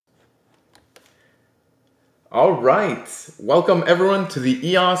All right. Welcome everyone to the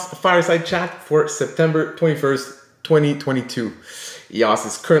EOS Fireside Chat for September 21st, 2022. EOS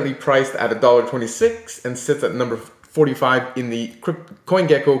is currently priced at $1.26 and sits at number 45 in the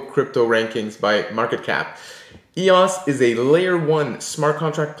CoinGecko crypto rankings by market cap. EOS is a layer 1 smart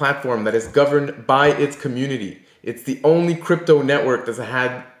contract platform that is governed by its community. It's the only crypto network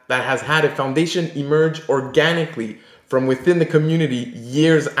that has had a foundation emerge organically from within the community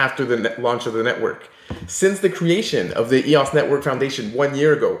years after the launch of the network. Since the creation of the EOS Network Foundation 1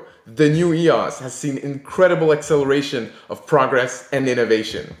 year ago, the new EOS has seen incredible acceleration of progress and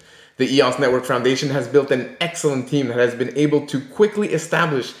innovation. The EOS Network Foundation has built an excellent team that has been able to quickly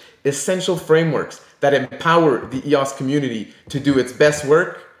establish essential frameworks that empower the EOS community to do its best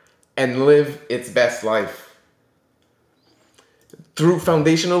work and live its best life. Through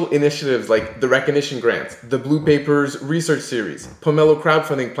foundational initiatives like the Recognition Grants, the Blue Papers Research Series, Pomelo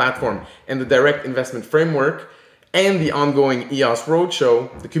crowdfunding platform, and the Direct Investment Framework, and the ongoing EOS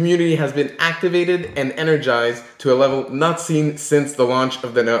Roadshow, the community has been activated and energized to a level not seen since the launch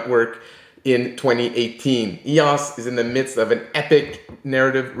of the network in 2018. EOS is in the midst of an epic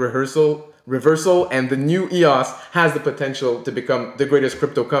narrative reversal, and the new EOS has the potential to become the greatest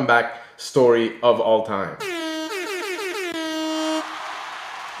crypto comeback story of all time.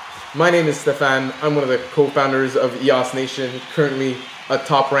 My name is Stefan. I'm one of the co-founders of EOS Nation, currently a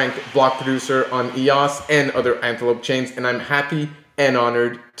top-ranked block producer on EOS and other Antelope chains, and I'm happy and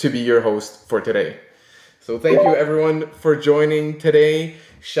honored to be your host for today. So thank you everyone for joining today.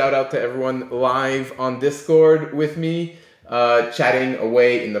 Shout out to everyone live on Discord with me, chatting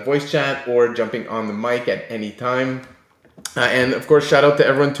away in the voice chat or jumping on the mic at any time. And of course, shout out to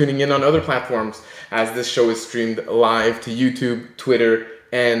everyone tuning in on other platforms as this show is streamed live to YouTube, Twitter,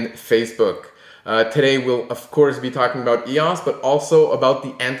 and Facebook. Today we'll of course be talking about EOS, but also about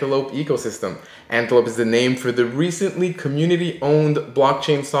the Antelope ecosystem. Antelope is the name for the recently community-owned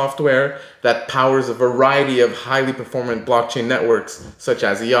blockchain software that powers a variety of highly performant blockchain networks such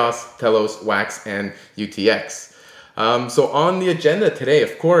as EOS, Telos, Wax, and UTX. So on the agenda today,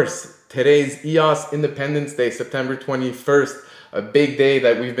 of course, today's EOS Independence Day, September 21st, a big day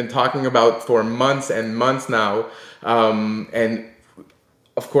that we've been talking about for months and months now. And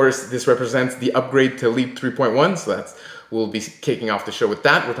of course, this represents the upgrade to Leap 3.1, so we'll be kicking off the show with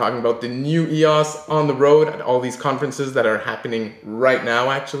that. We're talking about the new EOS on the road at all these conferences that are happening right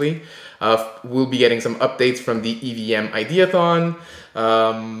now, actually. We'll be getting some updates from the EVM Ideathon.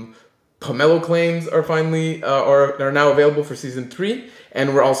 Pomelo claims are finally are now available for Season 3.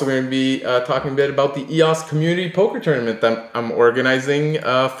 And we're also going to be talking a bit about the EOS Community Poker Tournament that I'm organizing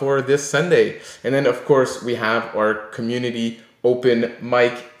for this Sunday. And then, of course, we have our community open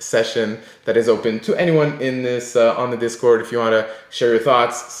mic session that is open to anyone in this on the Discord. If you want to share your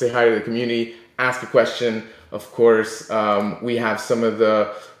thoughts, say hi to the community, ask a question. Of course, we have some of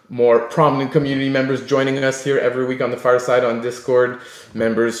the more prominent community members joining us here every week on the Fireside on Discord,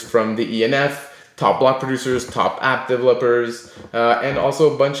 members from the ENF, top block producers, top app developers, and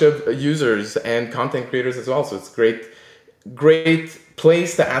also a bunch of users and content creators as well. So it's great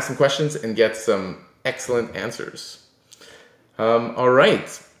place to ask some questions and get some excellent answers. All right,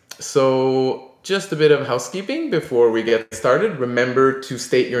 so just a bit of housekeeping before we get started. Remember to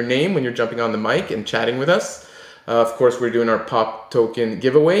state your name when you're jumping on the mic and chatting with us. Of course, we're doing our POP token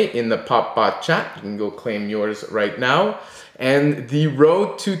giveaway in the PopBot chat. You can go claim yours right now. And the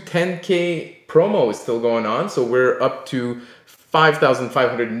road to 10K promo is still going on. So we're up to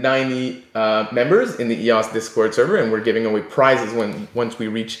 5,590 members in the EOS Discord server, and we're giving away prizes once we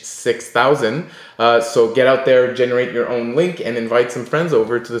reach 6,000. So get out there, generate your own link, and invite some friends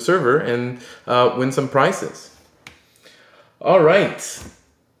over to the server and win some prizes. All right.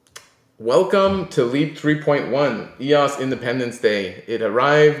 Welcome to Leap 3.1, EOS Independence Day. It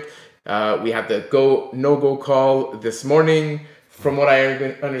arrived. We had the no-go call this morning. From what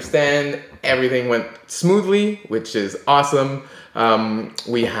I understand, everything went smoothly, which is awesome.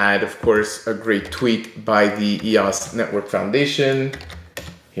 We had, of course, a great tweet by the EOS Network Foundation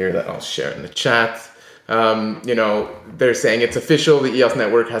here that I'll share in the chat. They're saying it's official. The EOS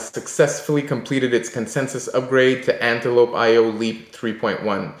Network has successfully completed its consensus upgrade to Antelope IO Leap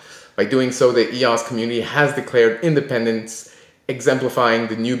 3.1. By doing so, the EOS community has declared independence, exemplifying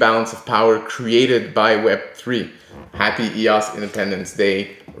the new balance of power created by Web3. Happy EOS Independence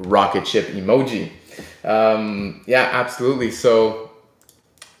Day, rocket ship emoji. Yeah, absolutely. So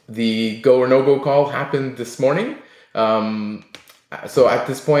the go or no go call happened this morning. So at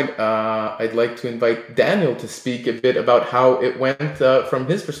this point, I'd like to invite Daniel to speak a bit about how it went from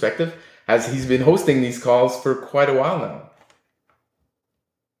his perspective, as he's been hosting these calls for quite a while now.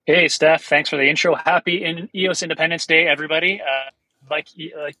 Hey, Steph. Thanks for the intro. Happy EOS Independence Day, everybody. Like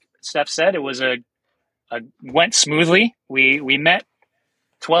Steph said, it was a went smoothly. We met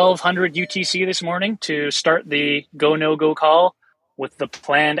 1200 UTC this morning to start the go no go call with the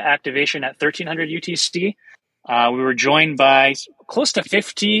planned activation at 1300 UTC. We were joined by close to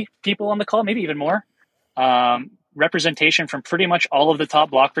 50 people on the call, maybe even more. Representation from pretty much all of the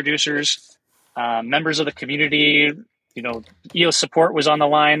top block producers, members of the community. EOS support was on the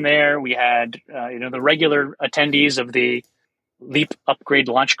line there. We had the regular attendees of the Leap Upgrade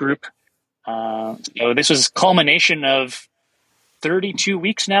Launch Group. So this was culmination of 32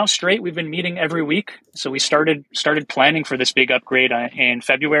 weeks now straight. We've been meeting every week. So we started planning for this big upgrade in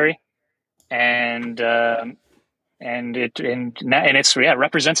February, and it's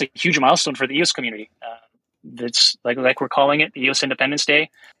represents a huge milestone for the EOS community. It's like we're calling it EOS Independence Day.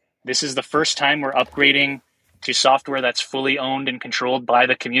 This is the first time we're upgrading to software that's fully owned and controlled by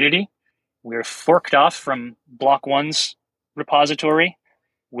the community. We're forked off from Block One's repository,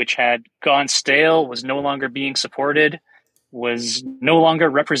 which had gone stale, was no longer being supported, was no longer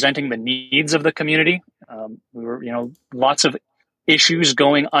representing the needs of the community. We were, lots of issues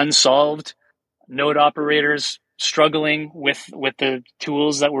going unsolved, node operators struggling with the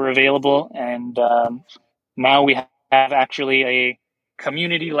tools that were available, and now we have actually a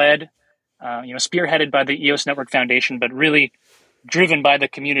community-led, spearheaded by the EOS Network Foundation, but really driven by the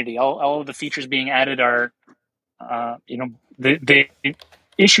community. All of the features being added are, the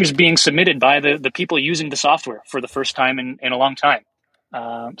issues being submitted by the people using the software for the first time in a long time.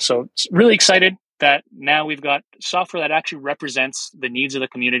 So it's really excited that now we've got software that actually represents the needs of the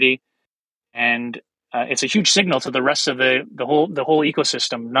community, and it's a huge signal to the rest of the whole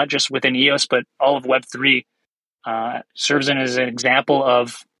ecosystem, not just within EOS, but all of Web3. Serves as an example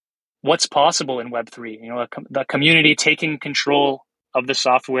of what's possible in Web3. The community taking control of the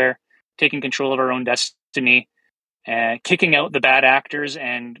software, taking control of our own destiny, kicking out the bad actors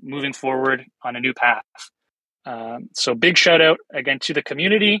and moving forward on a new path. So big shout out again to the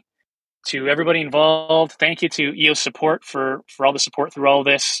community, to everybody involved. Thank you to EOS support for all the support through all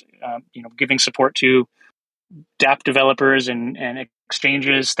this, giving support to dApp developers and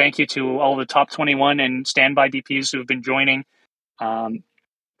exchanges. Thank you to all the top 21 and standby DPs who have been joining.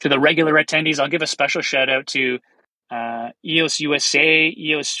 To the regular attendees, I'll give a special shout out to EOS USA,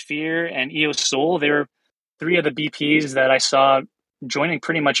 EOS Sphere, and EOS Seoul. They're three of the BPs that I saw joining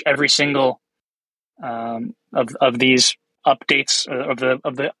pretty much every single of these updates of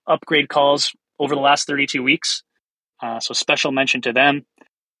the upgrade calls over the last 32 weeks. So special mention to them,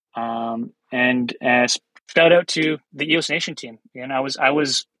 and shout out to the EOS Nation team. And I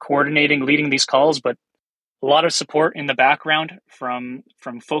was coordinating, leading these calls, but a lot of support in the background from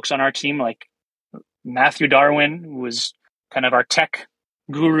folks on our team, like Matthew Darwin, who was kind of our tech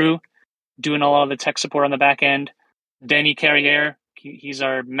guru, doing a lot of the tech support on the back end. Denny Carriere, he's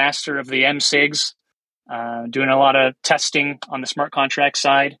our master of the MSIGs, doing a lot of testing on the smart contract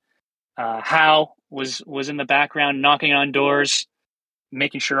side. Hal was in the background, knocking on doors,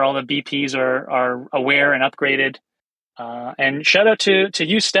 making sure all the BPs are aware and upgraded. And shout out to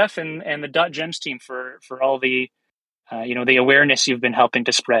you, Steph, and the .gems team for all the the awareness you've been helping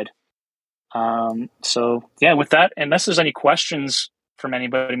to spread. So yeah, with that, unless there's any questions from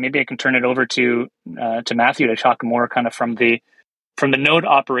anybody, maybe I can turn it over to Matthew to talk more kind of from the node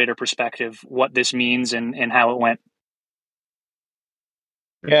operator perspective, what this means and how it went.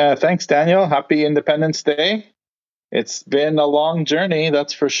 Yeah, thanks, Daniel. Happy Independence Day. It's been a long journey,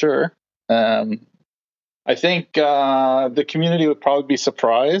 that's for sure. I think the community would probably be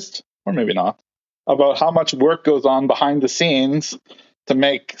surprised, or maybe not, about how much work goes on behind the scenes to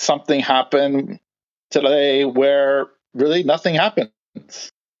make something happen today where really nothing happens.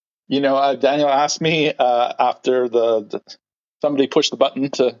 Daniel asked me after somebody pushed the button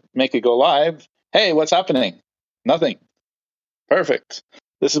to make it go live, hey, what's happening? Nothing. Perfect.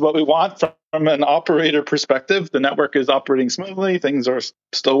 This is what we want from an operator perspective. The network is operating smoothly. Things are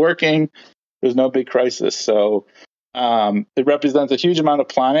still working. There's no big crisis. So it represents a huge amount of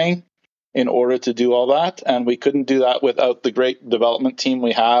planning in order to do all that. And we couldn't do that without the great development team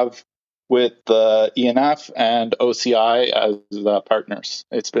we have with the ENF and OCI as partners.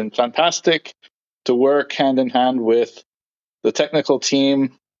 It's been fantastic to work hand in hand with the technical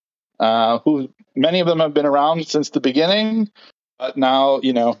team, who many of them have been around since the beginning, but now,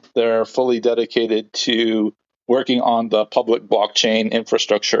 they're fully dedicated to working on the public blockchain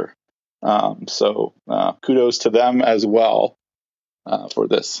infrastructure. So kudos to them as well for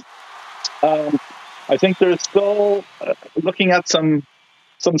this. I think there's still looking at some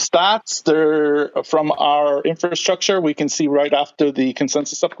some stats there from our infrastructure. We can see right after the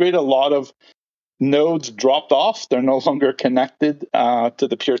consensus upgrade, a lot of nodes dropped off. They're no longer connected to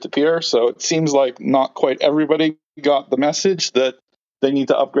the peer-to-peer. So it seems like not quite everybody got the message that they need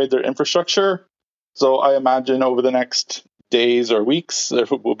to upgrade their infrastructure. So I imagine over the next days or weeks, there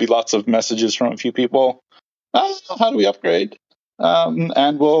will be lots of messages from a few people. How do we upgrade?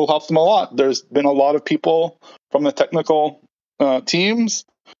 And we'll help them a lot. There's been a lot of people from the technical teams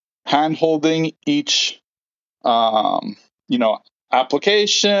hand-holding each,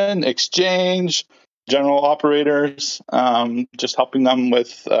 application, exchange, general operators, just helping them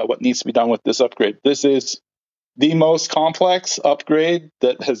with what needs to be done with this upgrade. This is the most complex upgrade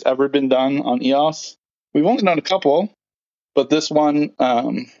that has ever been done on EOS. We've only done a couple, but this one,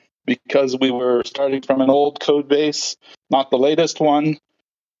 because we were starting from an old code base, not the latest one,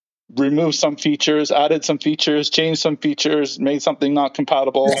 removed some features, added some features, changed some features, made something not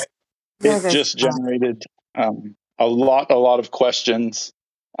compatible. It just generated a lot of questions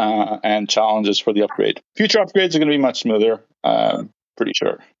and challenges for the upgrade. Future upgrades are going to be much smoother, pretty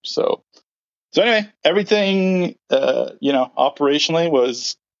sure. So anyway, everything operationally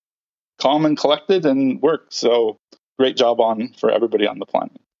was calm and collected and worked. So great job for everybody on the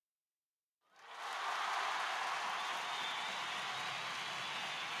planet.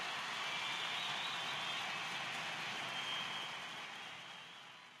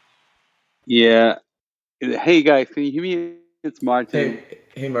 Yeah. Hey guys, can you hear me? It's Martin.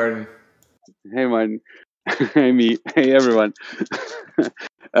 Hey Martin. Hey Martin. Hey me. Hey everyone.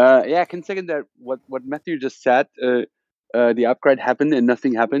 I can second that. What Matthew just said. The upgrade happened and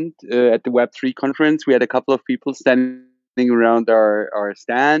nothing happened at the Web3 conference. We had a couple of people standing around our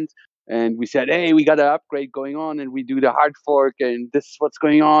stand, and we said, "Hey, we got an upgrade going on, and we do the hard fork, and this is what's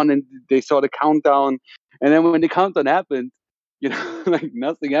going on." And they saw the countdown, and then when the countdown happened, like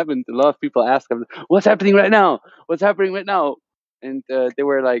nothing happened. A lot of people asked them, "What's happening right now? What's happening right now?" And they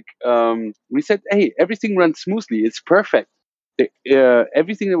were like, "We said, hey, everything runs smoothly. It's perfect.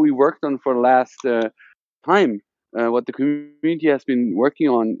 Everything that we worked on for the last time." What the community has been working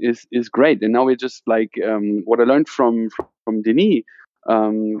on is great, and now we're just like what I learned from Denis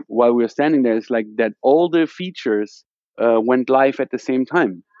while we were standing there is like that all the features went live at the same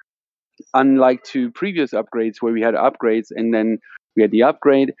time, unlike to previous upgrades where we had upgrades and then we had the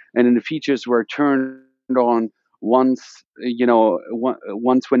upgrade and then the features were turned on once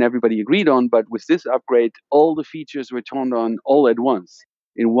when everybody agreed on. But with this upgrade, all the features were turned on all at once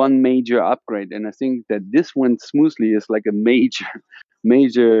in one major upgrade, and I think that this went smoothly is like a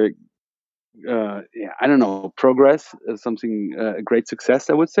major I don't know, progress, something a great success,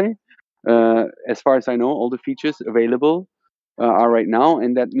 I would say. As far as I know, all the features available are right now,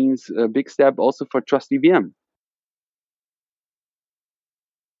 and that means a big step also for Trust EVM.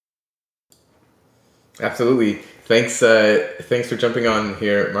 Absolutely. Thanks for jumping on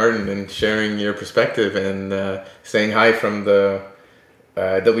here, Martin, and sharing your perspective and saying hi from the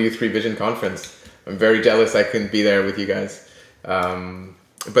W3 Vision conference. I'm very jealous I couldn't be there with you guys.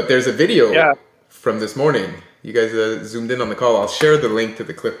 But there's a video from this morning. You guys zoomed in on the call. I'll share the link to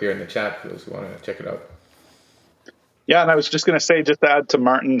the clip here in the chat for those who want to check it out. Yeah, and I was just going to say, just to add to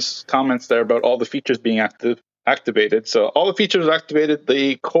Martin's comments there about all the features being activated. So all the features were activated,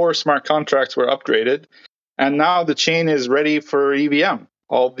 the core smart contracts were upgraded, and now the chain is ready for EVM.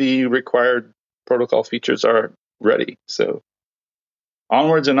 All the required protocol features are ready. So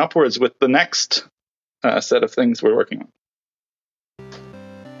onwards and upwards with the next set of things we're working on.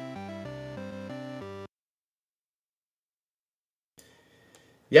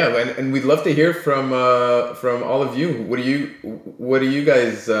 Yeah, and we'd love to hear from all of you. What do you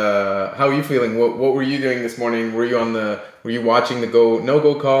guys? How are you feeling? What were you doing this morning? Were you watching the Go No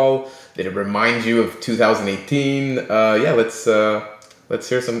Go call? Did it remind you of 2018? Let's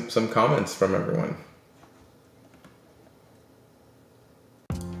hear some comments from everyone.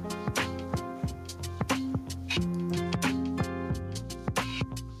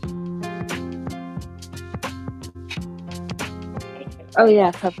 Oh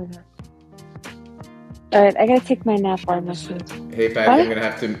yeah, probably not. All right, I gotta take my nap while I'm listening. Hey Patty, I'm gonna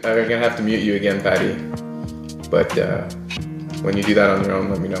have to mute you again, Patty. But when you do that on your own,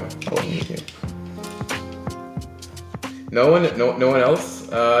 let me know. I'll unmute you. No one else.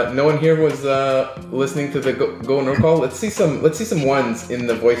 No one here was listening to the Go No call. Let's see some ones in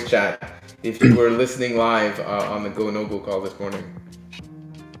the voice chat if you were listening live on the Go No Go call this morning.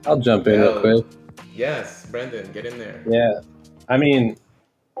 I'll jump in real quick. Yes, Brendan, get in there. Yeah. I mean,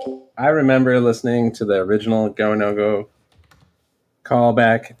 I remember listening to the original Go No Go call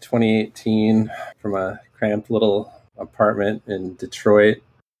back in 2018 from a cramped little apartment in Detroit.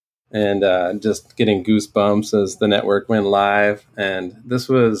 and just getting goosebumps as the network went live. And this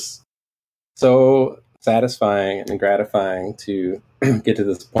was so satisfying and gratifying to get to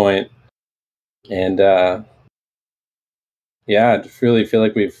this point. And yeah, I just really feel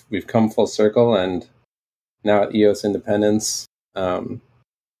like we've come full circle, and now at EOS Independence, I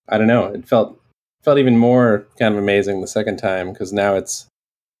don't know, it felt even more kind of amazing the second time, because now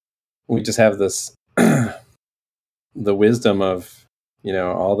we just have this the wisdom of, you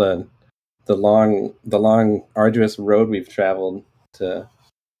know, all the long arduous road we've traveled to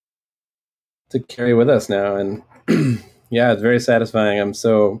carry with us now. And yeah, it's very satisfying. I'm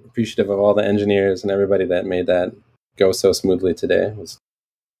so appreciative of all the engineers and everybody that made that go so smoothly today. It was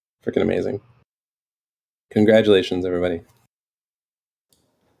freaking amazing. Congratulations, everybody.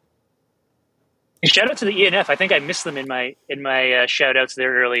 Shout out to the ENF. I think I missed them in my shout outs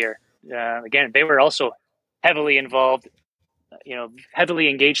there earlier. Again, they were also heavily involved, heavily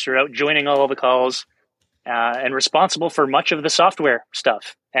engaged throughout, joining all of the calls, and responsible for much of the software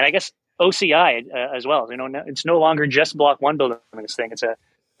stuff. And I guess OCI as well. You know, it's no longer just Block One building this thing. It's a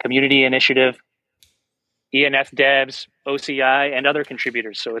community initiative, ENF devs, OCI, and other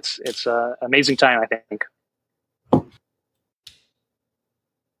contributors. So it's an amazing time, I think.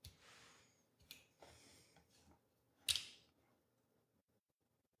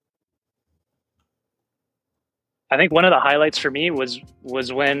 I think one of the highlights for me was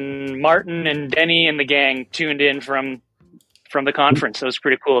when Martin and Denny and the gang tuned in from the conference. It was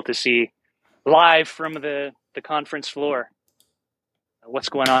pretty cool to see live from the conference floor what's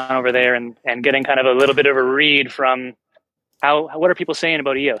going on over there, and getting kind of a little bit of a read from what are people saying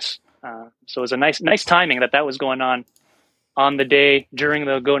about EOS. So it was a nice timing that was going on the day during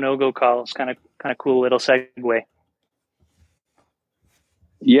the go no go call. It's kind of cool little segue.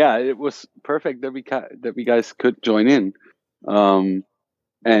 Yeah, it was perfect that we guys could join in. And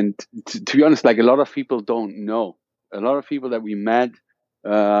to be honest, like, a lot of people don't know. A lot of people that we met,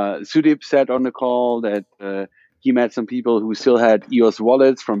 Sudip said on the call that he met some people who still had EOS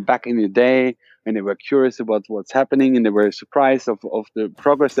wallets from back in the day, and they were curious about what's happening, and they were surprised of the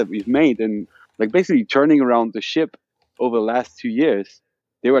progress that we've made, and like basically turning around the ship over the last 2 years.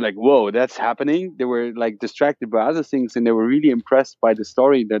 They were like, whoa, that's happening. They were like distracted by other things, and they were really impressed by the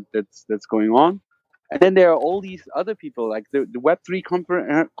story that's going on. And then there are all these other people, like the Web3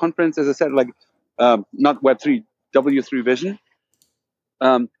 conference, as I said, like not Web3, W3 Vision,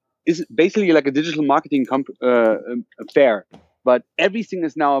 is basically like a digital marketing fair. But everything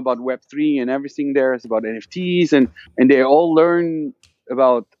is now about Web3, and everything there is about NFTs, and they all learn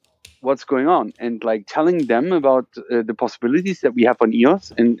about what's going on, and like telling them about the possibilities that we have on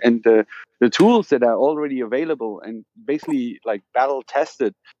EOS, and the tools that are already available and basically like battle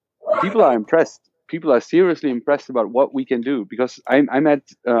tested. People are impressed. People are seriously impressed about what we can do, because I met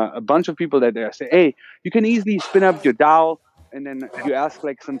a bunch of people that say, hey, you can easily spin up your DAO, and then you ask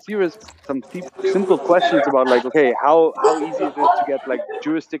like some simple questions about like, okay, how easy it is to get like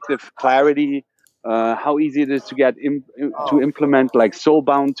jurisdictive clarity, how easy it is to get to implement like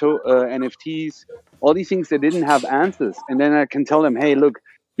soul-bound NFTs, all these things. They didn't have answers, and then I can tell them, hey, look,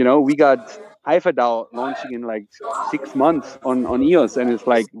 we got HyphaDAO launching in like 6 months on EOS, and it's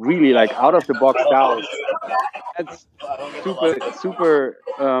like really like out of the box DAOs. That's super.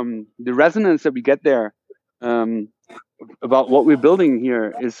 The resonance that we get there about what we're building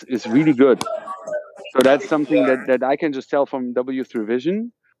here is really good. So that's something that I can just tell from W3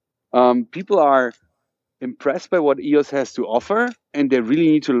 Vision. People are impressed by what EOS has to offer, and they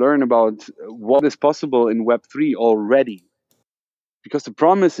really need to learn about what is possible in Web3 already, because the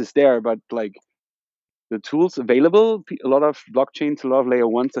promise is there, but like the tools available, a lot of blockchains, a lot of layer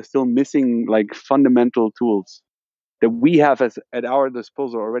ones are still missing like fundamental tools that we have at our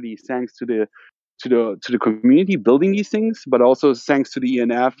disposal already, thanks to the community building these things, but also thanks to the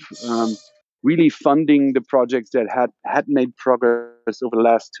ENF really funding the projects that had made progress over the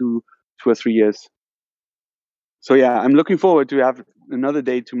last two or 3 years. So yeah, I'm looking forward to have another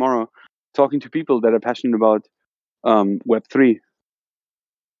day tomorrow talking to people that are passionate about Web3.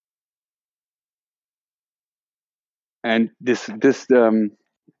 And this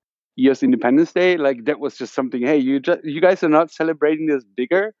EOS Independence Day, like, that was just something. Hey, you guys are not celebrating this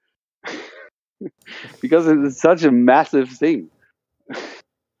bigger because it's such a massive thing.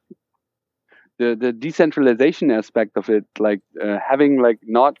 The decentralization aspect of it, like having like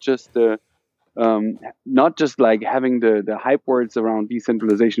not just like having the hype words around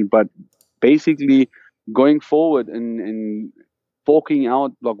decentralization, but basically going forward and forking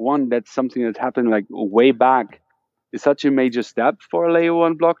out Block One. That's something that happened like way back. Is such a major step for a layer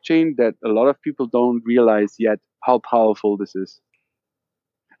one blockchain that a lot of people don't realize yet how powerful this is.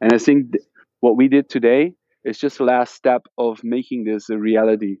 And I think what we did today is just the last step of making this a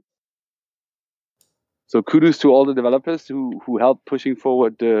reality. So kudos to all the developers who helped pushing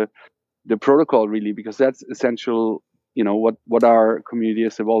forward the protocol, really, because that's essential. What our community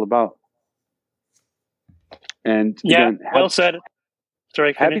is all about. And Yeah, again, well said.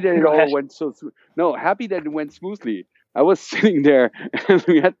 Sorry, happy that it go ahead. all went happy that it went smoothly. I was sitting there and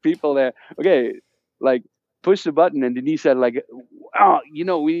we had people there. Okay, like push the button, and Denise said like, "Oh, we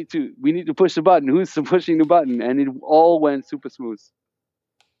need to push the button. Who's pushing the button?" And it all went super smooth.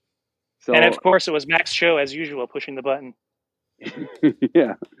 So, and of course, it was Max Show as usual pushing the button.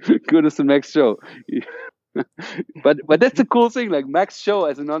 yeah, kudos to Max Show. but that's the cool thing. Like Max Show,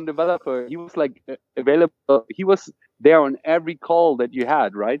 as a non-developer, he was like available. He was there on every call that you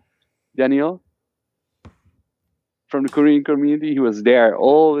had, right, Daniel? From the Korean community, he was there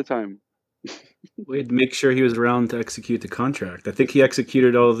all the time. We'd make sure he was around to execute the contract. I think he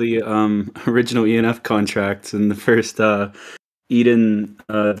executed all the original ENF contracts and the first Eden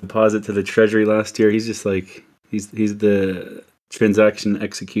deposit to the treasury last year. He's just like he's the transaction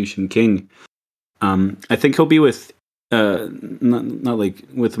execution king. I think he'll be with not like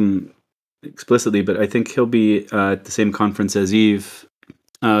with him explicitly, but I think he'll be at the same conference as Eve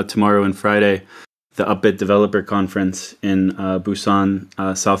tomorrow and Friday, the Upbit Developer Conference in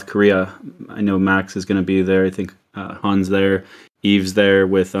Busan, South Korea. I know Max is going to be there. I think Han's there. Eve's there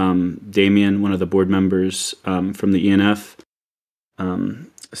with Damien, one of the board members from the ENF.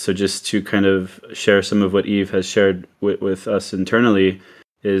 So just to kind of share some of what Eve has shared with us internally,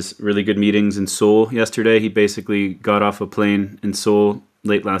 is really good meetings in Seoul yesterday. He basically got off a plane in Seoul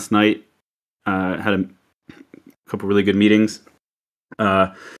late last night, had a couple really good meetings,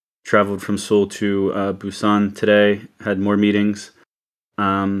 traveled from Seoul to Busan today, had more meetings,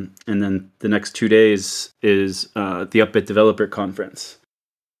 and then the next 2 days is the Upbit Developer Conference.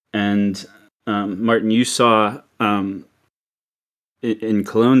 And Martin, you saw in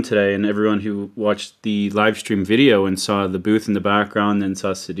Cologne today, and everyone who watched the live stream video and saw the booth in the background and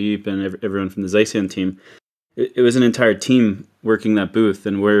saw Sudeep and everyone from the Zycian team, it was an entire team working that booth.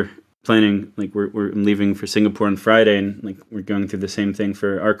 And we're planning, like we're leaving for Singapore on Friday, and like we're going through the same thing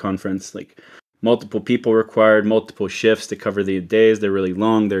for our conference. Like multiple people required, multiple shifts to cover the days. They're really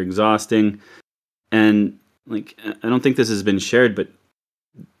long, they're exhausting. And like I don't think this has been shared, but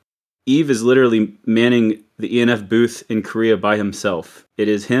Eve is literally manning the ENF booth in Korea by himself. It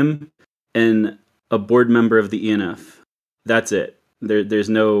is him and a board member of the ENF. That's it. There's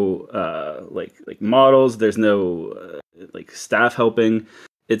no like models. There's no like staff helping.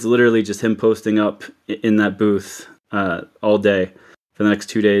 It's literally just him posting up in that booth all day for the next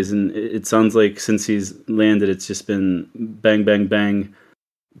 2 days. And it sounds like since he's landed, it's just been bang, bang, bang,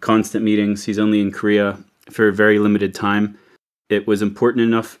 constant meetings. He's only in Korea for a very limited time. It was important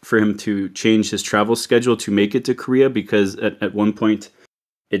enough for him to change his travel schedule to make it to Korea, because at one point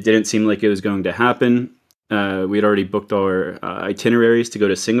it didn't seem like it was going to happen. We had already booked our itineraries to go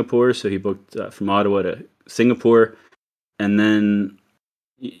to Singapore, so he booked from Ottawa to Singapore. And then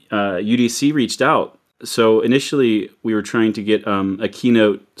UDC reached out. So initially we were trying to get a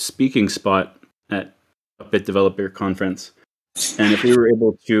keynote speaking spot at Upbit Developer Conference. And if we were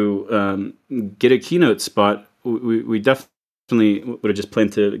able to get a keynote spot, we definitely would have just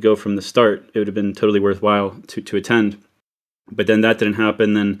planned to go from the start. It would have been totally worthwhile to attend. But then that didn't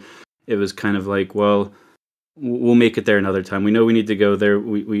happen. Then it was kind of like, well, we'll make it there another time. We know we need to go there.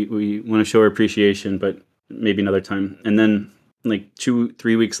 We want to show our appreciation, but maybe another time. And then like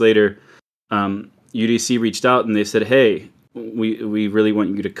 2-3 weeks later, UDC reached out and they said, hey, we really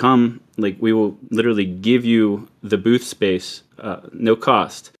want you to come. Like, we will literally give you the booth space, no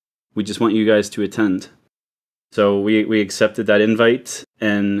cost. We just want you guys to attend. So we accepted that invite,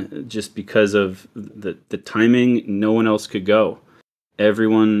 and just because of the timing, no one else could go.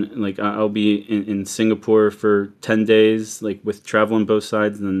 Everyone, like, I'll be in Singapore for 10 days, like with travel on both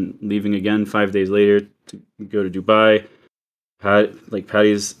sides, and then leaving again 5 days later to go to Dubai.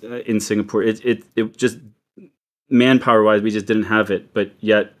 Patty's in Singapore. It just, manpower wise, we just didn't have it, but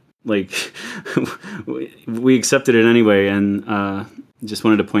yet like we accepted it anyway. And just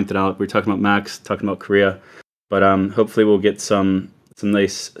wanted to point that out. We're talking about Max, talking about Korea. But hopefully we'll get some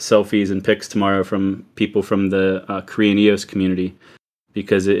nice selfies and pics tomorrow from people from the Korean EOS community,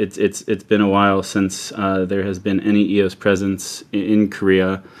 because it's been a while since there has been any EOS presence in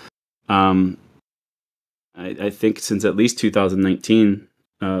Korea. I think since at least 2019,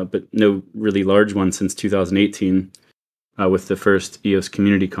 but no really large one since 2018 with the first EOS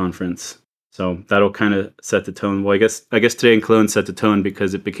community conference. So that'll kind of set the tone. Well, I guess today in Cologne set the tone,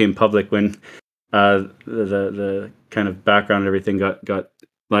 because it became public when the kind of background and everything got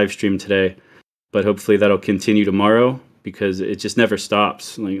live stream today, but hopefully that'll continue tomorrow because it just never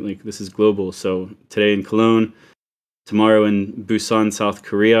stops. Like this is global. So today in Cologne, tomorrow in Busan, South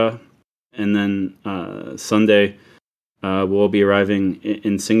Korea, and then Sunday we'll all be arriving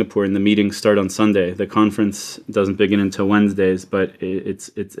in Singapore, and the meetings start on Sunday. The conference doesn't begin until Wednesdays, but it's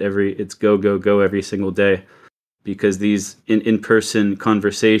go every single day, because these in-person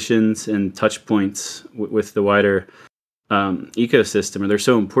conversations and touch points with the wider ecosystem, they're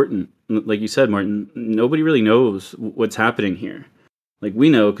so important. Like you said, Martin, nobody really knows what's happening here. Like we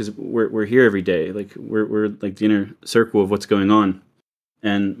know because we're here every day. Like we're like the inner circle of what's going on,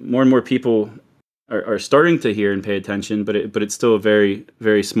 and more people are starting to hear and pay attention. But it's still a very,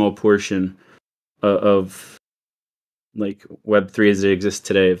 very small portion of like Web3 as it exists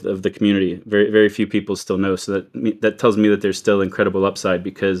today of the community. Very, very few people still know. So that tells me that there's still incredible upside,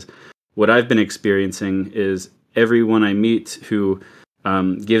 because what I've been experiencing is everyone I meet who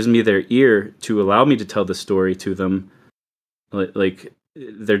gives me their ear to allow me to tell the story to them, like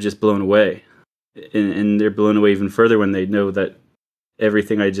they're just blown away, and they're blown away even further when they know that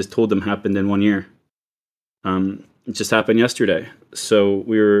everything I just told them happened in 1 year. It just happened yesterday. So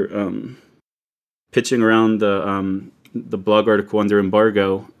we were pitching around the blog article under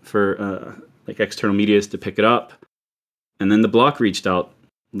embargo for like external medias to pick it up, and then the block reached out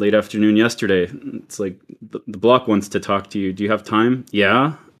late afternoon yesterday. It's like the block wants to talk to you. Do you have time?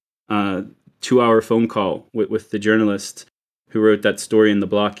 Yeah. 2-hour phone call with the journalist who wrote that story in the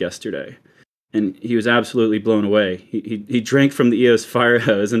block yesterday, and he was absolutely blown away. He drank from the EOS fire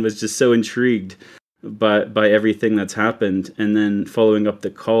hose and was just so intrigued by everything that's happened, and then following up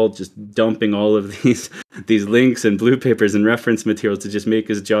the call, just dumping all of these links and blue papers and reference materials to just make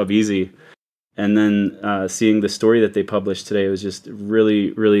his job easy. And then seeing the story that they published today was just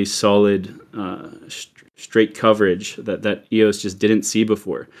really, really solid, straight coverage that EOS just didn't see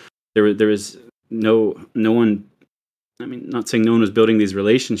before. There was no one. I mean, not saying no one was building these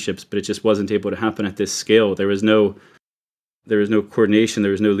relationships, but it just wasn't able to happen at this scale. There was no coordination.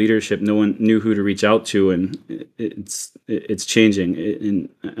 There was no leadership. No one knew who to reach out to, and it's changing. And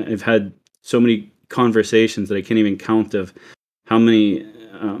I've had so many conversations that I can't even count of how many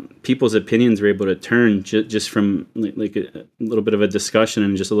people's opinions were able to turn just from like a little bit of a discussion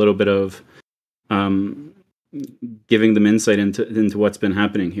and just a little bit of giving them insight into what's been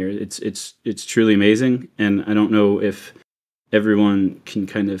happening here. It's truly amazing, and I don't know if everyone can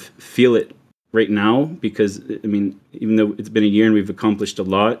kind of feel it right now, because I mean, even though it's been a year and we've accomplished a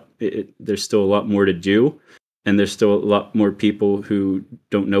lot, there's still a lot more to do, and there's still a lot more people who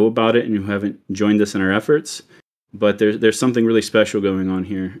don't know about it and who haven't joined us in our efforts. But there's something really special going on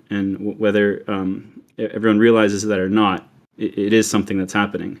here, and whether everyone realizes that or not, it is something that's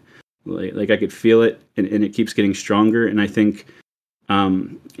happening. Like I could feel it, and it keeps getting stronger. And I think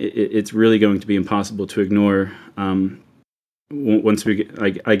it's really going to be impossible to ignore once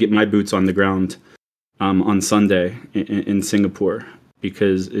I get my boots on the ground on Sunday in Singapore,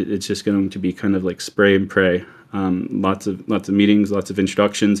 because it's just going to be kind of like spray and pray. Lots of meetings, lots of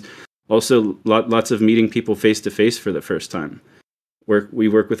introductions. Also, lots of meeting people face to face for the first time. We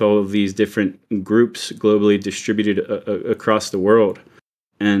work with all of these different groups globally distributed across the world,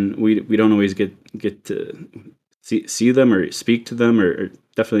 and we don't always get to see them or speak to them, or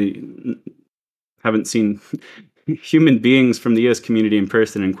definitely haven't seen human beings from the EOS community in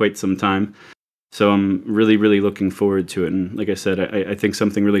person in quite some time. So I'm really, really looking forward to it. And like I said, I think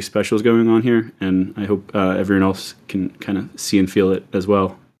something really special is going on here, and I hope everyone else can kind of see and feel it as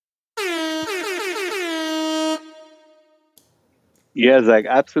well. Yes, like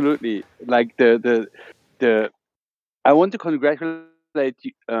absolutely. Like the I want to congratulate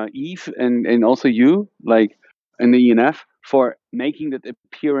Eve and also you, like, and the ENF for making that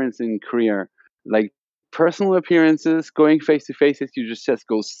appearance in Korea. Like personal appearances, going face to face, as you just said,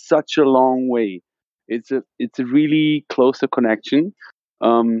 goes such a long way. It's a really closer connection,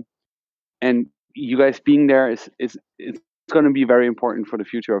 and you guys being there is going to be very important for the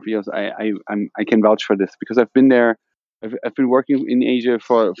future of EOS. I can vouch for this, because I've been there. I've been working in Asia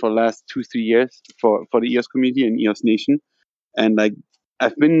for the last 2-3 years for the EOS community and EOS Nation, and like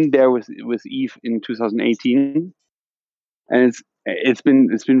I've been there with Eve in 2018, and it's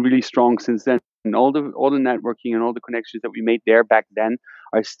been really strong since then. And all the networking and all the connections that we made there back then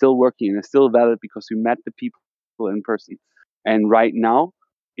are still working and are still valid, because we met the people in person. And right now,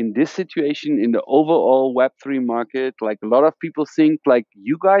 in this situation, in the overall Web3 market, like a lot of people think like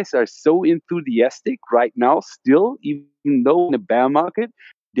you guys are so enthusiastic right now still, even though in the bear market,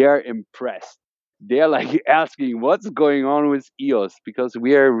 they're impressed. They're like asking what's going on with EOS, because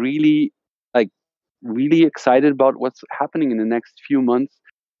we are really excited about what's happening in the next few months.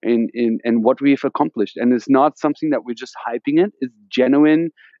 in what we've accomplished. And it's not something that we're just hyping it. It's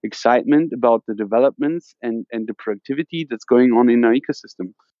genuine excitement about the developments and the productivity that's going on in our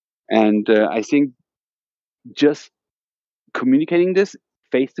ecosystem. And I think just communicating this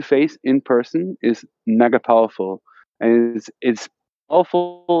face to face in person is mega powerful, and it's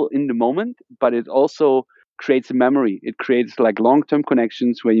powerful in the moment, but it also creates a memory. It creates like long term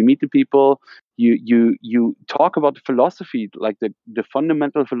connections where you meet the people, you talk about the philosophy, like the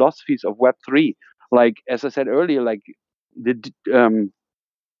fundamental philosophies of Web3. Like as I said earlier, like the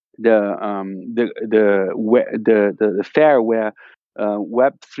fair where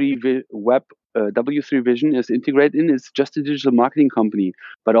W3 Vision is integrated in is just a digital marketing company,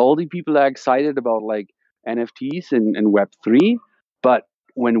 but all the people are excited about like NFTs and Web3. But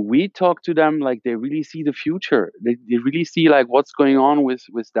when we talk to them, like they really see the future. They really see like what's going on with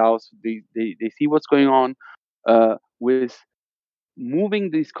DAOs. They see what's going on with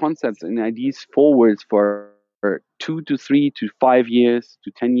moving these concepts and ideas forwards for 2 to 3 to 5 years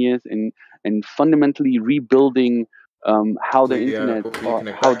to 10 years, and fundamentally rebuilding how the internet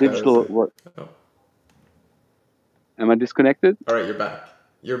or how digital works. Oh. Am I disconnected? All right, you're back.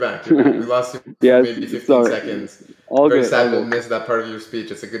 You're back. We lost you for Yes, maybe 15 sorry. seconds. All Very good. sad we'll miss that part of your speech.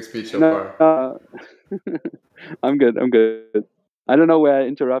 It's a good speech so far. I'm good. I don't know where I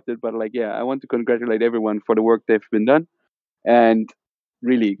interrupted, but like, yeah, I want to congratulate everyone for the work they've been done, and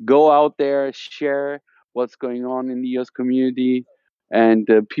really go out there, share what's going on in the EOS community, and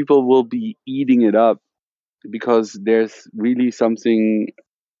people will be eating it up because there's really something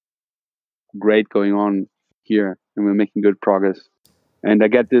great going on here, and we're making good progress. And I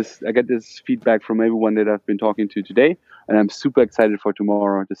get this feedback from everyone that I've been talking to today, and I'm super excited for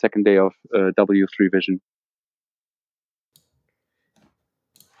tomorrow, the second day of W3 Vision.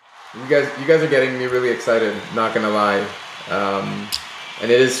 You guys are getting me really excited, not gonna lie. And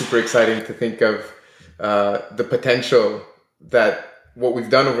it is super exciting to think of the potential that what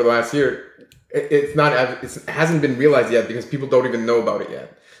we've done over the last year, it hasn't been realized yet because people don't even know about it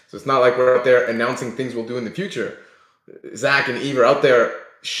yet. So it's not like we're out there announcing things we'll do in the future. Zach and Eve are out there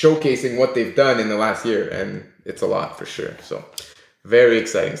showcasing what they've done in the last year, and it's a lot for sure. So very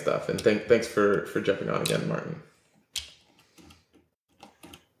exciting stuff. And thanks for jumping on again, Martin.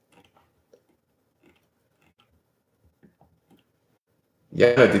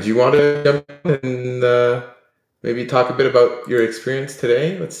 Yeah, did you want to jump in and maybe talk a bit about your experience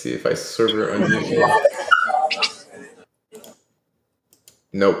today? Let's see if I server unmute you.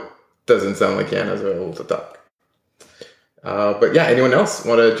 Nope, doesn't sound like Jana's available to talk. But yeah, anyone else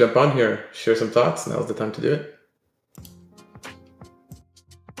want to jump on here, share some thoughts? Now's the time to do it.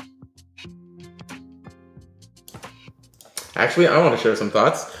 Actually, I want to share some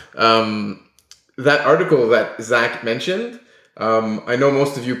thoughts. That article that Zach mentioned, I know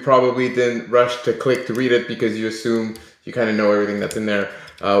most of you probably didn't rush to click to read it because you assume you kind of know everything that's in there,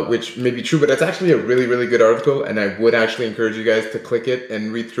 which may be true, but it's actually a really, really good article, and I would actually encourage you guys to click it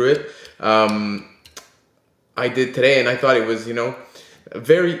and read through it. I did today, and I thought it was, a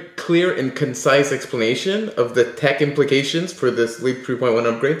very clear and concise explanation of the tech implications for this Leap 3.1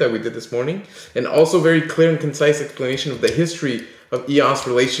 upgrade that we did this morning, and also very clear and concise explanation of the history of EOS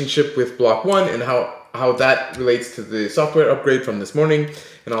relationship with Block 1 and how that relates to the software upgrade from this morning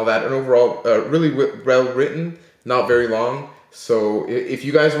and all that. And overall, really well written, not very long. So if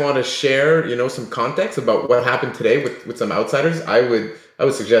you guys want to share, some context about what happened today with some outsiders, I would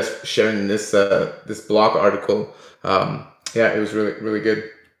suggest sharing this blog article. Yeah, it was really, really good.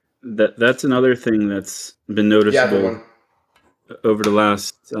 That's another thing that's been noticeable over the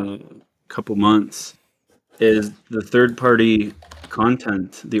last couple months is the third-party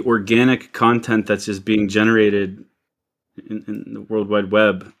content, the organic content that's just being generated in the World Wide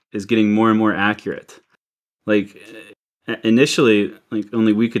Web is getting more and more accurate. Like initially, like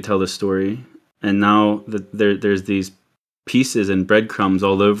only we could tell the story, and now that there's these pieces and breadcrumbs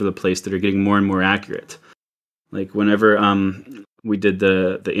all over the place that are getting more and more accurate. Like whenever we did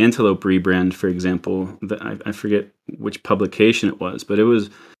the Antelope rebrand, for example, I forget which publication it was, but it was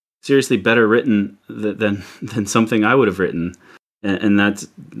seriously better written than something I would have written, and that's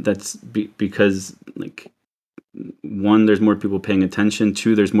because like one, there's more people paying attention.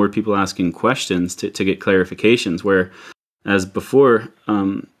 Two, there's more people asking questions to get clarifications. Where as before,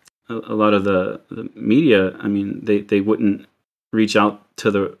 a lot of the media, I mean, they wouldn't reach out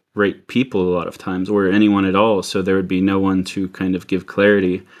to the right people a lot of times, or anyone at all. So there would be no one to kind of give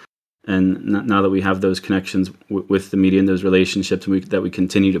clarity. And now that we have those connections with the media and those relationships that we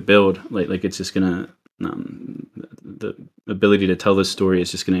continue to build, like it's just gonna the ability to tell this story is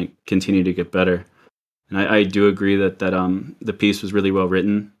just gonna continue to get better. And I do agree that the piece was really well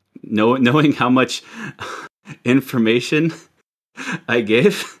written. Knowing how much information I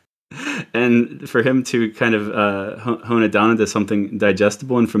gave, and for him to kind of hone it down into something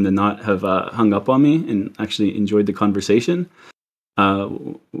digestible, and from the not have hung up on me and actually enjoyed the conversation,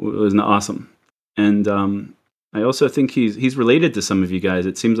 was awesome. And I also think he's related to some of you guys.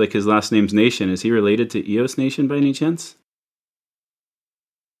 It seems like his last name's Nation. Is he related to EOS Nation by any chance?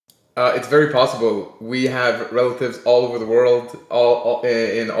 It's very possible. We have relatives all over the world, all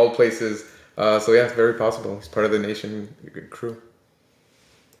in all places. So yeah, it's very possible. He's part of the Nation crew.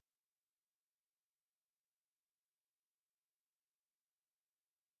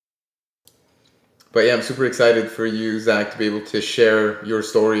 But yeah, I'm super excited for you, Zach, to be able to share your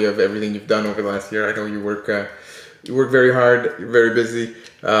story of everything you've done over the last year. I know you work very hard, you're very busy,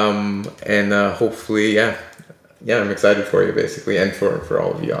 and hopefully, yeah, I'm excited for you basically, and for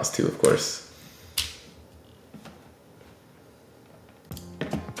all of you too, of course.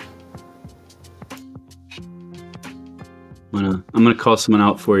 I'm gonna call someone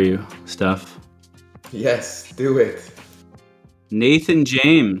out for you, Steph. Yes, do it. Nathan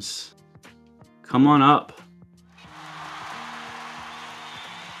James, come on up.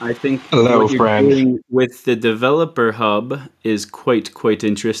 I think Hello, what you're friend. doing with the developer hub is quite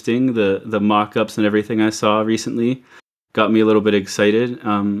interesting. The mock-ups and everything I saw recently got me a little bit excited.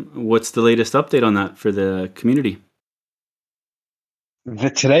 What's the latest update on that for the community?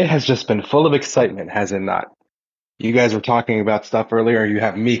 Today has just been full of excitement, has it not? You guys were talking about stuff earlier. You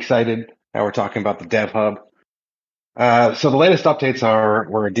have me excited. Now we're talking about the Dev Hub. So the latest updates are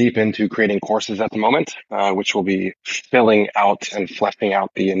we're deep into creating courses at the moment, which will be filling out and fleshing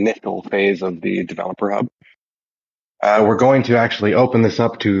out the initial phase of the Developer Hub. We're going to actually open this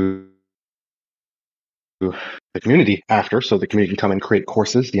up to the community after, so the community can come and create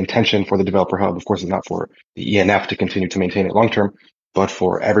courses. The intention for the Developer Hub, of course, is not for the ENF to continue to maintain it long term, but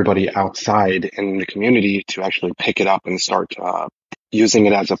for everybody outside in the community to actually pick it up and start using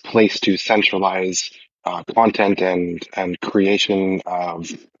it as a place to centralize content and creation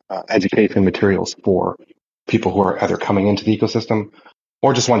of education materials for people who are either coming into the ecosystem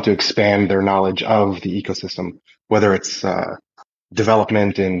or just want to expand their knowledge of the ecosystem, whether it's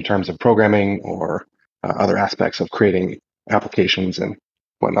development in terms of programming or other aspects of creating applications and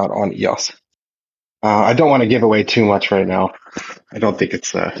whatnot on EOS. I don't want to give away too much right now. I don't think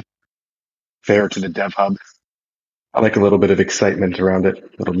it's fair to the Dev Hub. I like a little bit of excitement around it, a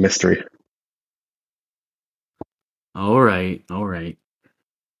little mystery. All right.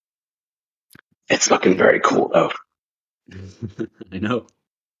 It's looking very cool, though. I know.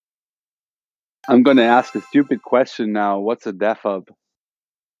 I'm going to ask a stupid question now. What's a Dev Hub?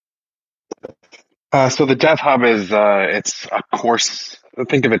 So the Dev Hub is it's a course.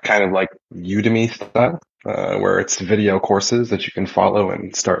 Think of it kind of like Udemy style, where it's video courses that you can follow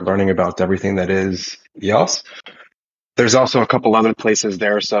and start learning about everything that is EOS. There's also a couple other places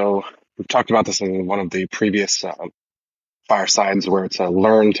there. So we've talked about this in one of the previous firesides, where it's a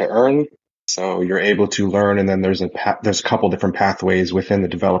learn to earn. So you're able to learn, and then there's a couple different pathways within the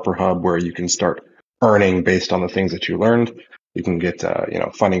Developer Hub where you can start earning based on the things that you learned. You can get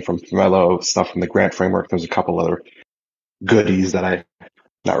funding from Pomelo, stuff from the grant framework. There's a couple other goodies that I'm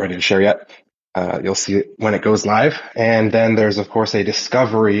not ready to share yet. You'll see it when it goes live. And then there's, of course, a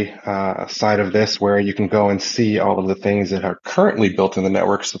discovery side of this where you can go and see all of the things that are currently built in the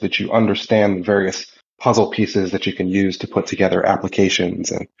network so that you understand the various puzzle pieces that you can use to put together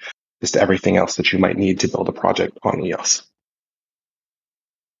applications and just everything else that you might need to build a project on EOS.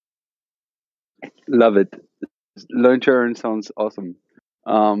 Love it. Learn to earn sounds awesome.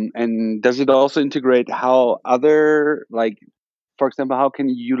 And does it also integrate how other, like, for example, how can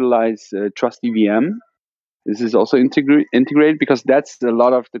you utilize Trust EVM? This is also integrated, because that's a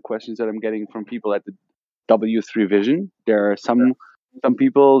lot of the questions that I'm getting from people at the W3 Vision. There are some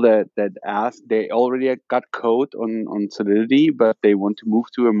people that ask, they already got code on Solidity, but they want to move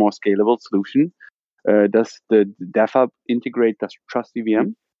to a more scalable solution. Does the Dev Hub integrate Trust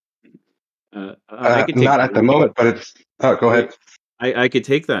EVM? I could take not at the moment, but it's. Oh, go ahead. I could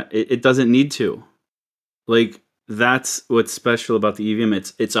take that. It doesn't need to. Like, that's what's special about the EVM.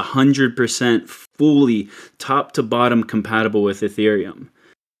 It's 100% fully top to bottom compatible with Ethereum.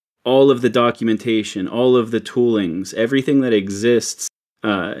 All of the documentation, all of the toolings, everything that exists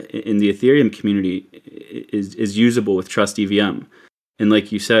in the Ethereum community is usable with Trust EVM. And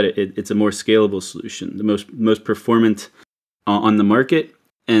like you said, it's a more scalable solution, the most performant on the market.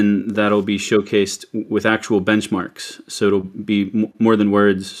 And that'll be showcased with actual benchmarks. So it'll be more than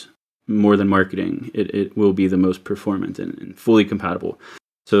words, more than marketing. It will be the most performant and fully compatible.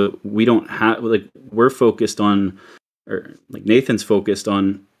 So we don't have, like, we're focused on, or like Nathan's focused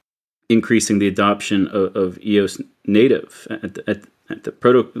on increasing the adoption of EOS native at the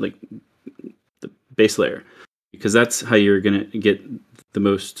the base layer, because that's how you're going to get the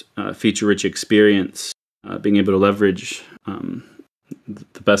most feature-rich experience, being able to leverage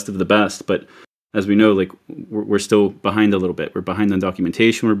the best of the best. But as we know, like, we're still behind a little bit. We're behind on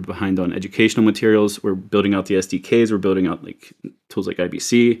documentation. We're behind on educational materials. We're building out the SDKs. We're building out like tools like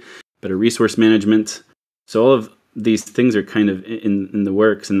IBC, better resource management. So all of these things are kind of in the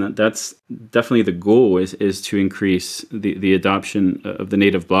works, and that's definitely the goal is to increase the adoption of the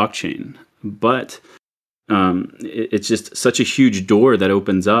native blockchain. But it's just such a huge door that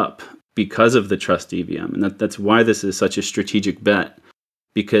opens up because of the Trust EVM, and that's why this is such a strategic bet,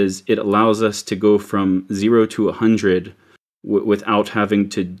 because it allows us to go from 0 to 100 without having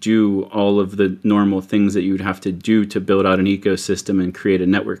to do all of the normal things that you would have to do to build out an ecosystem and create a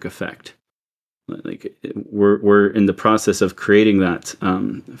network effect. Like, we're in the process of creating that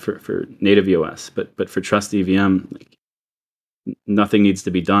for native EOS, but for Trust EVM, like, nothing needs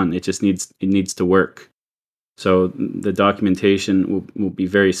to be done. It needs to work. So the documentation will be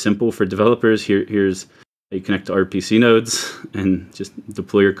very simple for developers. Here's how you connect to RPC nodes and just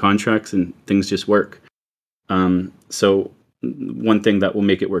deploy your contracts, and things just work. So one thing that will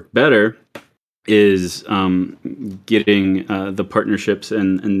make it work better is getting the partnerships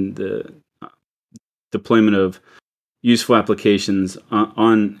and the deployment of useful applications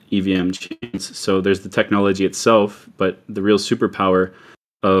on EVM chains. So there's the technology itself, but the real superpower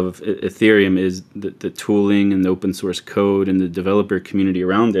of Ethereum is the tooling and the open source code and the developer community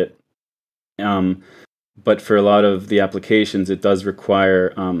around it. But for a lot of the applications, it does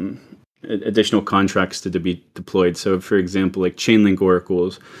require additional contracts to be deployed. So for example, like Chainlink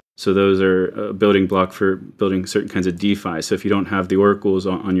oracles. So those are a building block for building certain kinds of DeFi. So if you don't have the oracles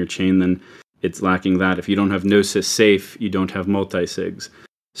on your chain, then it's lacking that. If you don't have Gnosis safe, you don't have multi-sigs.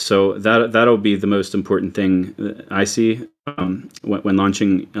 So that'll be the most important thing I see when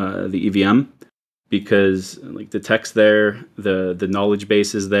launching the EVM, because like the tech's there, the knowledge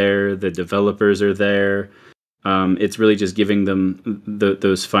base is there, the developers are there. It's really just giving them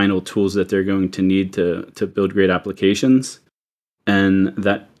those final tools that they're going to need to build great applications, and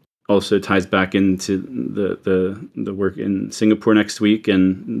that also ties back into the work in Singapore next week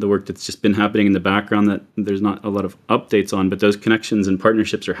and the work that's just been happening in the background that there's not a lot of updates on, but those connections and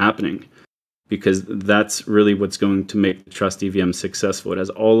partnerships are happening, because that's really what's going to make the Trust EVM successful. It has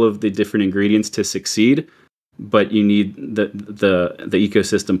all of the different ingredients to succeed, but you need the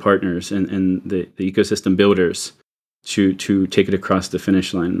ecosystem partners and the ecosystem builders to take it across the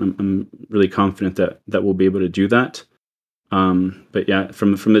finish line. I'm really confident that we'll be able to do that. But yeah,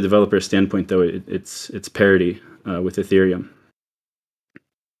 from the developer standpoint, though, it's parity with Ethereum.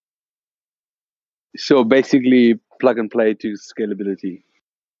 So basically, plug and play to scalability.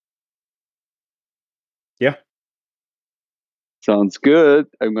 Yeah. Sounds good.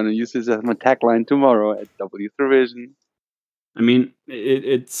 I'm going to use this as my tagline tomorrow at W3Vision. I mean,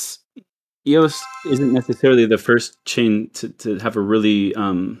 it's EOS isn't necessarily the first chain to have a really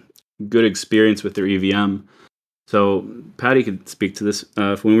good experience with their EVM. So Patty could speak to this.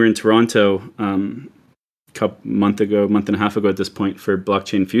 When we were in Toronto month and a half ago at this point for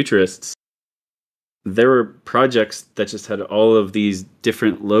Blockchain Futurists, there were projects that just had all of these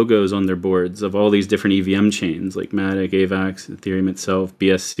different logos on their boards of all these different EVM chains like Matic, AVAX, Ethereum itself,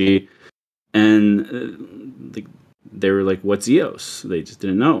 BSC. And they were like, what's EOS? They just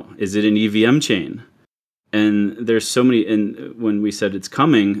didn't know. Is it an EVM chain? And there's so many, and when we said it's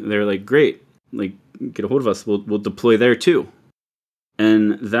coming, they're like, great, like, get a hold of us. We'll deploy there too.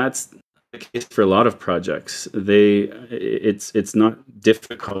 And that's the case for a lot of projects. It's not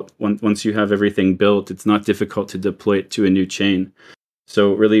difficult once you have everything built. It's not difficult to deploy it to a new chain.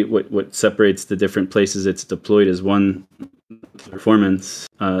 So really, what separates the different places it's deployed is one, performance,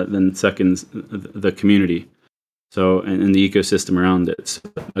 then second, the community. So and the ecosystem around it. So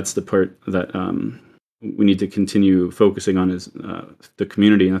that's the part that we need to continue focusing on is the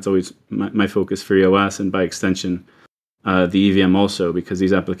community, and that's always my focus for EOS, and by extension, the EVM also, because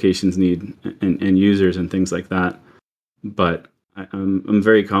these applications need end users and things like that. But I'm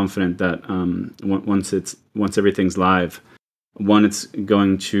very confident that once everything's live, one, it's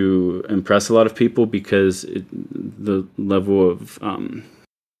going to impress a lot of people because the level of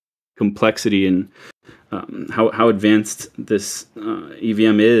complexity and how advanced this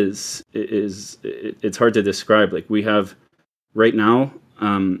EVM is it's hard to describe. Like, we have right now,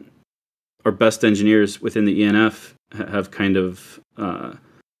 our best engineers within the ENF have kind of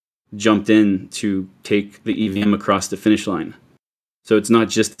jumped in to take the EVM across the finish line. So it's not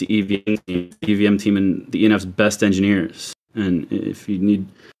just the EVM team and the ENF's best engineers. And if you need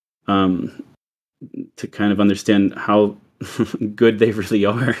to kind of understand how good they really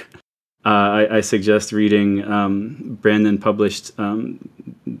are, I suggest reading. Brandon published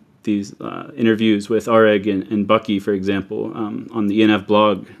these interviews with Areg and Bucky, for example, on the ENF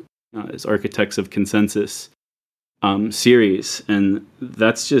blog, as Architects of Consensus series, and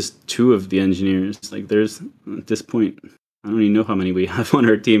that's just two of the engineers. Like, there's, at this point, I don't even know how many we have on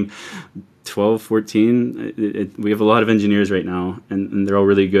our team, 12, 14. We have a lot of engineers right now, and they're all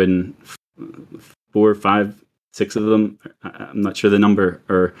really good, and 4, 5, 6 of them, I'm not sure the number,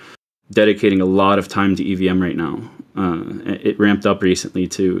 are dedicating a lot of time to EVM right now. It ramped up recently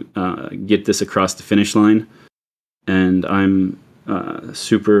to get this across the finish line, and I'm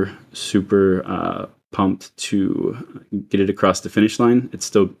super pumped to get it across the finish line. It's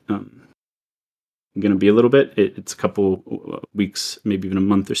still going to be a little bit. It's a couple weeks, maybe even a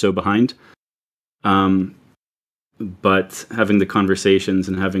month or so behind. But having the conversations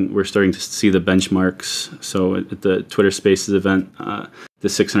and we're starting to see the benchmarks. So at the Twitter Spaces event, the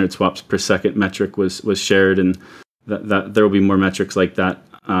 600 swaps per second metric was shared, and that there will be more metrics like that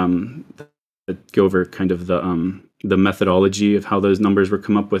that go over kind of the methodology of how those numbers were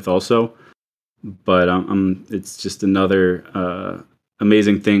come up with also. But it's just another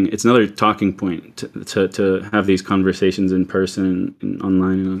amazing thing. It's another talking point to have these conversations in person and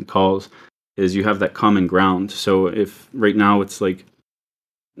online and on calls, is you have that common ground. So if right now it's like,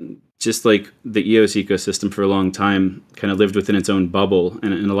 just like the EOS ecosystem for a long time kind of lived within its own bubble,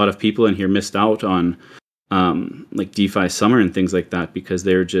 and a lot of people in here missed out on like DeFi Summer and things like that because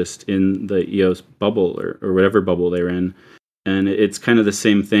they're just in the EOS bubble or whatever bubble they're in. And it's kind of the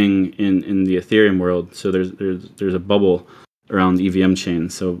same thing in the Ethereum world. So there's a bubble around the EVM chain.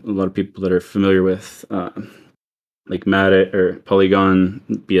 So a lot of people that are familiar with like Matic or Polygon,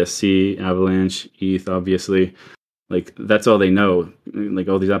 BSC, Avalanche, ETH, obviously, like that's all they know. Like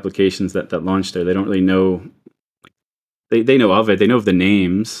all these applications that launch there, they don't really know. They know of it. They know of the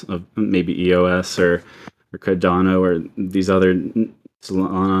names of maybe EOS or Cardano or these other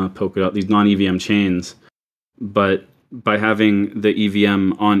Solana, Polkadot, these non-EVM chains. But by having the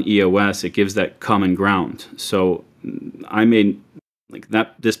EVM on EOS, it gives that common ground. So I made like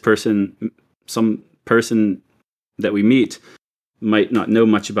that. This person, some person that we meet, might not know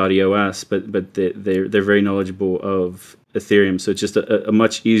much about EOS, but they're very knowledgeable of Ethereum. So it's just a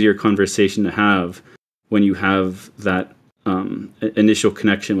much easier conversation to have when you have that initial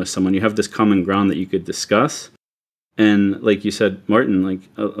connection with someone. You have this common ground that you could discuss. And like you said, Martin, like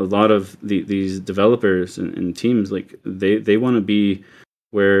a lot of these developers and teams, like they want to be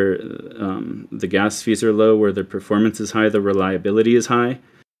where the gas fees are low, where the performance is high, the reliability is high.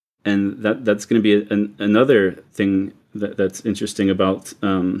 And that's going to be another thing that's interesting about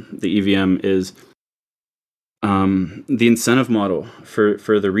the EVM is the incentive model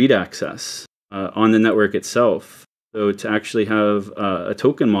for the read access on the network itself. So to actually have a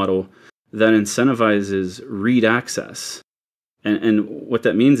token model that incentivizes read access. And what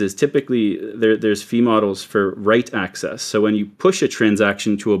that means is typically there's fee models for write access. So when you push a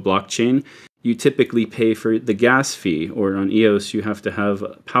transaction to a blockchain, you typically pay for the gas fee, or on EOS, you have to have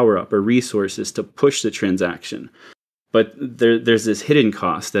power up or resources to push the transaction. But there's this hidden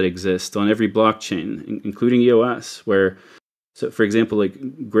cost that exists on every blockchain, including EOS, where, so for example, like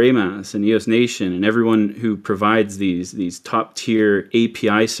Greymass and EOS Nation and everyone who provides these top tier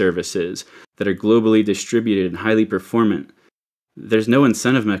API services that are globally distributed and highly performant, there's no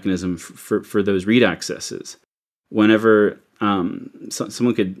incentive mechanism for those read accesses. Whenever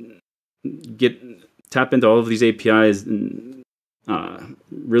someone could tap into all of these APIs and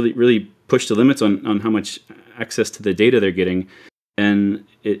really push the limits on how much access to the data they're getting, and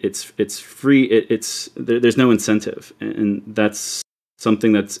it's free. There's no incentive, and that's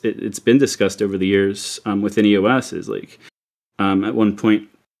something it's been discussed over the years within EOS. Is like at one point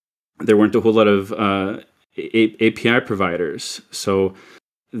there weren't a whole lot of API providers, so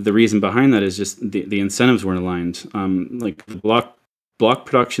the reason behind that is just the incentives weren't aligned. Like block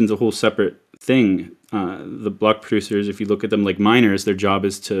production's a whole separate thing. The block producers, if you look at them like miners, their job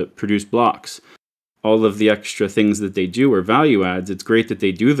is to produce blocks. All of the extra things that they do are value adds. It's great that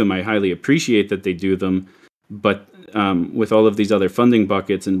they do them. I highly appreciate that they do them. But with all of these other funding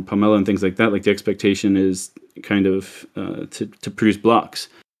buckets and Pomelo and things like that, like the expectation is kind of to produce blocks.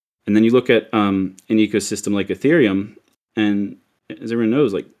 And then you look at an ecosystem like Ethereum, and as everyone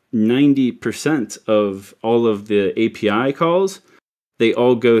knows, like 90% of all of the API calls, they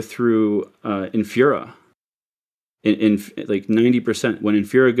all go through Infura. In like 90%. When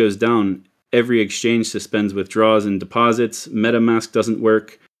Infura goes down, every exchange suspends withdrawals and deposits. MetaMask doesn't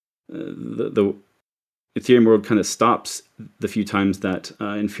work. The Ethereum world kind of stops the few times that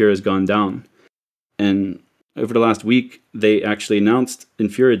Infura has gone down. And over the last week, they actually announced,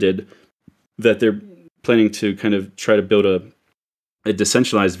 Infura did, that they're planning to kind of try to build a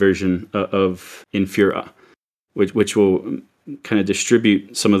decentralized version of Infura, which will kind of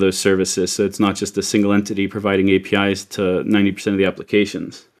distribute some of those services. So it's not just a single entity providing APIs to 90% of the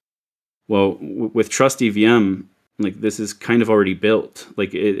applications. Well, with Trust EVM, like this is kind of already built.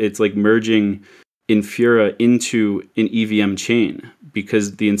 Like it's like merging Infura into an EVM chain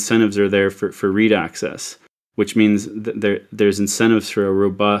because the incentives are there for read access, which means that there's incentives for a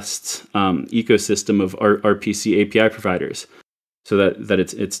robust ecosystem of RPC API providers, so that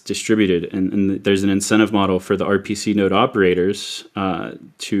it's distributed, and there's an incentive model for the RPC node operators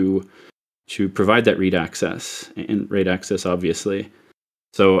to provide that read access and write access, obviously.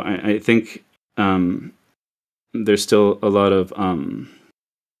 So I think there's still a lot of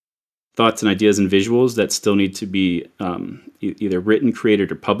thoughts and ideas and visuals that still need to be either written,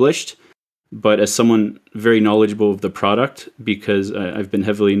 created, or published. But as someone very knowledgeable of the product, because I've been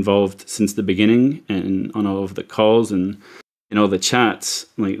heavily involved since the beginning and on all of the calls and in all the chats,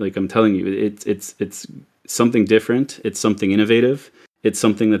 like I'm telling you, it's something different. It's something innovative. It's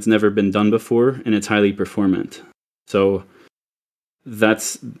something that's never been done before, and it's highly performant. So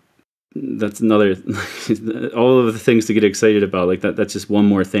that's another all of the things to get excited about. Like that's just one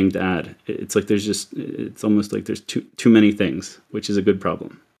more thing to add. It's like it's almost like there's too many things, which is a good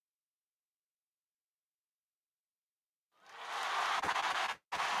problem.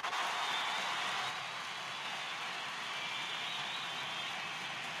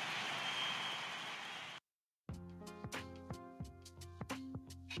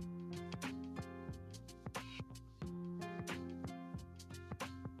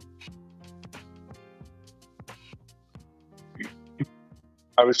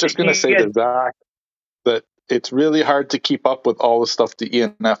 I was just going to say to Zach that it's really hard to keep up with all the stuff the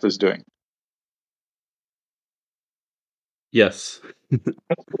ENF is doing. Yes,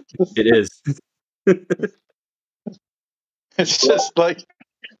 it is. It's just like,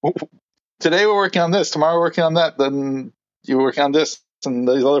 today we're working on this, tomorrow we're working on that, then you're working on this and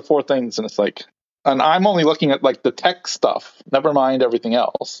these other 4 things, and it's like, and I'm only looking at like the tech stuff, never mind everything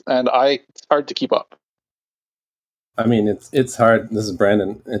else, and it's hard to keep up. I mean, it's hard. This is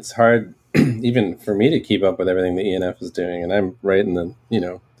Brandon. It's hard even for me to keep up with everything the ENF is doing, and I'm right in the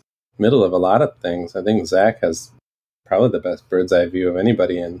middle of a lot of things. I think Zach has probably the best bird's eye view of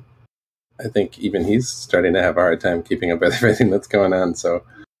anybody, and I think even he's starting to have a hard time keeping up with everything that's going on. So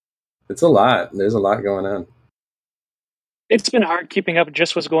it's a lot. There's a lot going on. It's been hard keeping up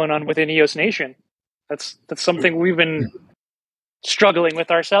just what's going on within EOS Nation. That's something we've been struggling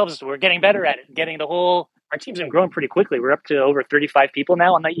with ourselves. We're getting better at it. Our team's been growing pretty quickly. We're up to over 35 people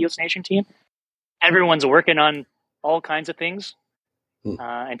now on the EOS Nation team. Everyone's working on all kinds of things.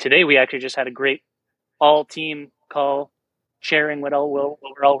 And today we actually just had a great all-team call, sharing what we're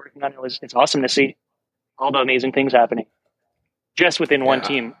all working on. It's awesome to see all the amazing things happening just within one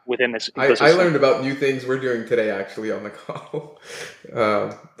team within this ecosystem. I learned about new things we're doing today actually on the call,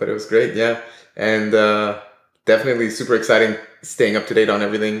 but it was great, yeah. And definitely super exciting staying up to date on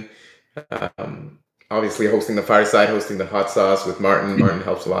everything. Obviously hosting the fireside, hosting the hot sauce with Martin. Martin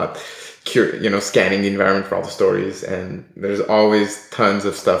helps a lot, scanning the environment for all the stories, and there's always tons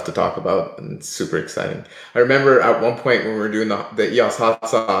of stuff to talk about, and it's super exciting. I remember at one point when we were doing the EOS hot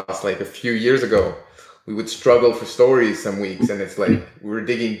sauce, like a few years ago, we would struggle for stories some weeks, and it's like we were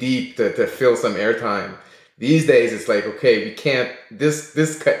digging deep to fill some airtime. These days, it's like, okay, we can't. This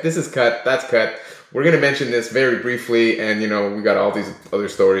is cut. That's cut. We're going to mention this very briefly, and we got all these other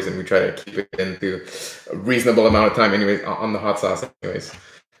stories, and we try to keep it into a reasonable amount of time, anyways, on the hot sauce, anyways.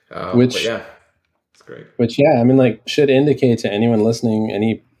 But yeah, it's great. Which, yeah, I mean, like, should indicate to anyone listening,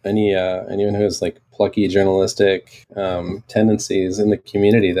 anyone who has like plucky journalistic tendencies in the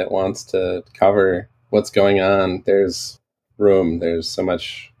community that wants to cover what's going on. There's room. There's so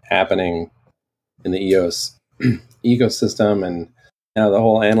much happening in the EOS ecosystem, and now the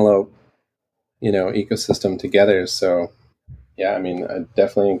whole Antelope ecosystem together. So yeah, I mean, I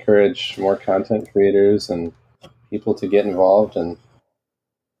definitely encourage more content creators and people to get involved and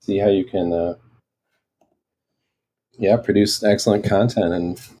see how you can produce excellent content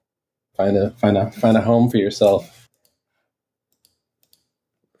and find a home for yourself.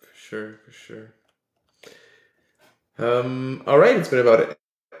 For sure. All right, it's been about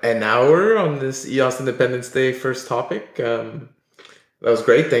an hour on this EOS Independence Day first topic. That was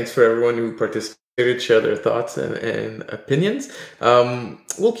great. Thanks for everyone who participated to share their thoughts and opinions.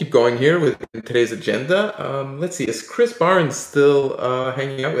 We'll keep going here with today's agenda. Let's see, is Chris Barnes still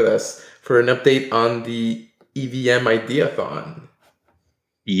hanging out with us for an update on the EVM Ideathon?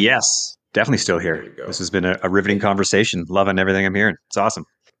 Yes, definitely still There here. you go. This has been a riveting conversation. Loving everything I'm hearing. It's awesome.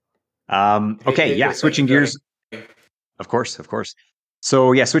 Okay, Hey, yeah, Chris, thanks switching for joining. gears. Of course.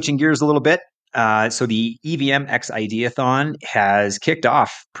 So yeah, switching gears a little bit. So the EVM X Ideathon has kicked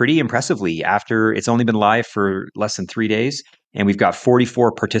off pretty impressively after it's only been live for less than 3 days, and we've got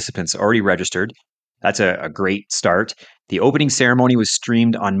 44 participants already registered. That's a great start. The opening ceremony was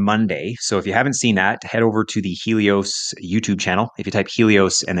streamed on Monday. So if you haven't seen that, head over to the Helios YouTube channel. If you type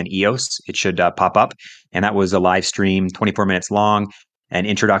Helios and then EOS, it should pop up. And that was a live stream, 24 minutes long, an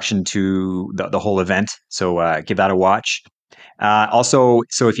introduction to the whole event. So give that a watch. Also,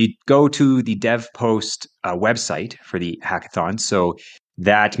 so if you go to the DevPost website for the hackathon, so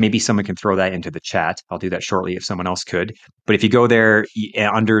that maybe someone can throw that into the chat. I'll do that shortly if someone else could. But if you go there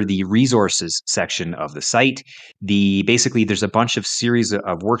under the resources section of the site, basically there's a bunch of series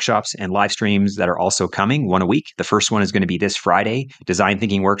of workshops and live streams that are also coming, one a week. The first one is going to be this Friday, Design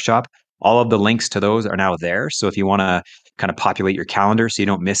Thinking Workshop. All of the links to those are now there. So if you want to kind of populate your calendar so you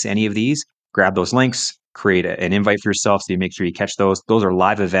don't miss any of these, grab those links, create an invite for yourself so you make sure you catch those. Those are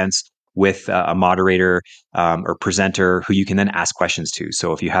live events with a moderator or presenter who you can then ask questions to.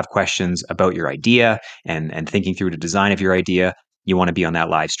 So if you have questions about your idea and thinking through the design of your idea, you want to be on that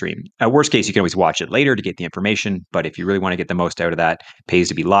live stream. Worst case, you can always watch it later to get the information. But if you really want to get the most out of that, it pays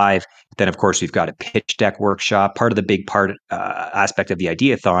to be live. Then, of course, we've got a pitch deck workshop. Part of the big aspect of the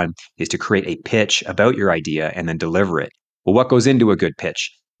Ideathon is to create a pitch about your idea and then deliver it. Well, what goes into a good pitch?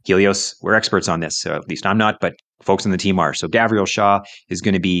 Helios, we're experts on this. At least I'm not, but folks in the team are. So Gavriel Shaw is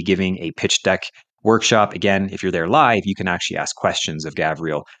going to be giving a pitch deck workshop. Again, if you're there live, you can actually ask questions of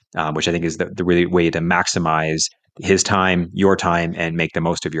Gavriel, which I think is the really way to maximize his time, your time, and make the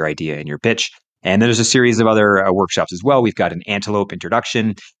most of your idea in your pitch. And then there's a series of other workshops as well. We've got an Antelope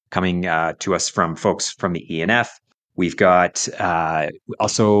introduction coming to us from folks from the ENF. We've got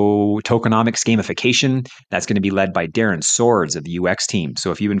also tokenomics gamification. That's going to be led by Darren Swords of the UX team.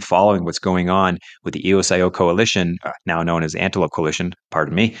 So if you've been following what's going on with the EOS.IO Coalition, now known as Antelope Coalition,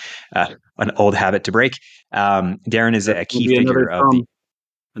 pardon me, an old habit to break, Darren is a key figure of the...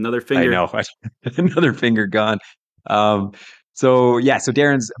 Another finger. I know. Another finger gone. So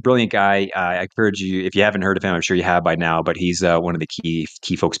Darren's a brilliant guy. I encourage you, if you haven't heard of him, I'm sure you have by now, but he's one of the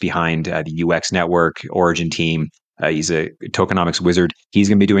key folks behind the UX Network, Origin team. He's a tokenomics wizard. He's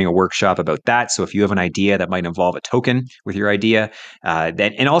going to be doing a workshop about that. So if you have an idea that might involve a token with your idea,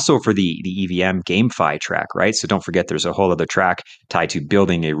 and also for the EVM GameFi track, right? So don't forget there's a whole other track tied to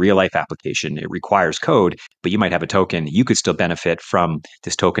building a real life application. It requires code, but you might have a token. You could still benefit from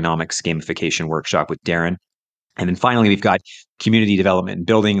this tokenomics gamification workshop with Darren. And then finally, we've got community development and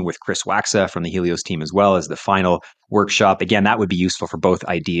building with Chris Waxa from the Helios team as well as the final workshop. Again, that would be useful for both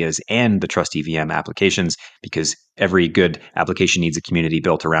ideas and the Trust EVM applications because every good application needs a community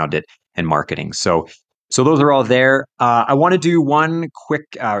built around it and marketing. So those are all there. I want to do one quick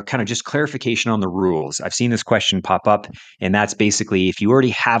kind of just clarification on the rules. I've seen this question pop up, and that's basically if you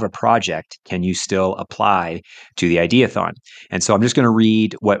already have a project, can you still apply to the Ideathon? And so I'm just going to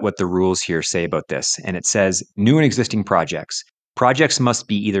read what the rules here say about this. And it says, new and existing projects. Projects must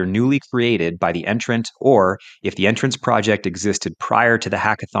be either newly created by the entrant or if the entrant's project existed prior to the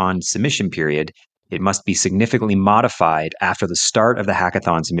hackathon submission period, it must be significantly modified after the start of the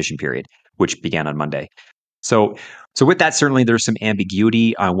hackathon submission period, which began on Monday. So with that, certainly there's some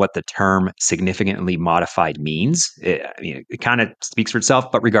ambiguity on what the term significantly modified means. It kind of speaks for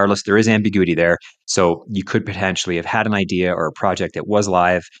itself, but regardless, there is ambiguity there. So you could potentially have had an idea or a project that was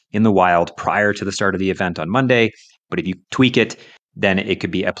live in the wild prior to the start of the event on Monday, but if you tweak it, then it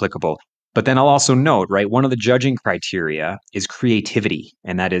could be applicable. But then I'll also note, right, one of the judging criteria is creativity,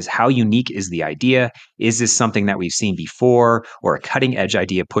 and that is how unique is the idea? Is this something that we've seen before or a cutting edge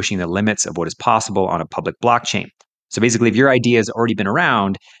idea pushing the limits of what is possible on a public blockchain? So basically, if your idea has already been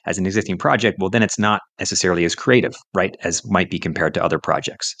around as an existing project, well, then it's not necessarily as creative, right, as might be compared to other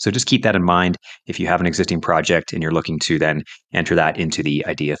projects. So just keep that in mind if you have an existing project and you're looking to then enter that into the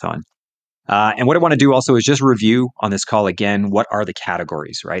Ideathon. And what I want to do also is just review on this call again, what are the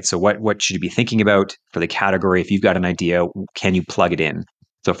categories, right? So what should you be thinking about for the category? If you've got an idea, can you plug it in?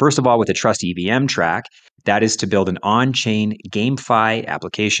 So first of all, with the Trust EVM track, that is to build an on-chain GameFi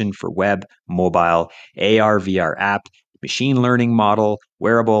application for web, mobile, AR, VR app, machine learning model,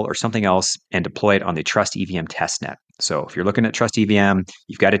 wearable, or something else, and deploy it on the Trust EVM testnet. So if you're looking at Trust EVM,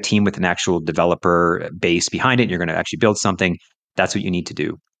 you've got a team with an actual developer base behind it, and you're going to actually build something, that's what you need to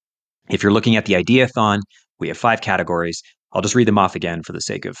do. If you're looking at the Ideathon, we have 5 categories. I'll just read them off again for the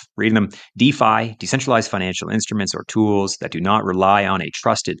sake of reading them. DeFi, decentralized financial instruments or tools that do not rely on a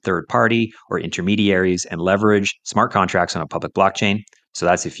trusted third party or intermediaries and leverage smart contracts on a public blockchain. So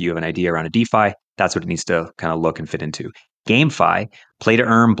that's if you have an idea around a DeFi, that's what it needs to kind of look and fit into. GameFi,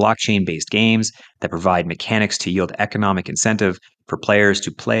 play-to-earn blockchain-based games that provide mechanics to yield economic incentive for players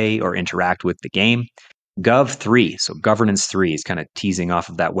to play or interact with the game. Gov3, so governance 3 is kind of teasing off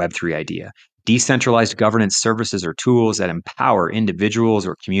of that Web3 idea. Decentralized governance services or tools that empower individuals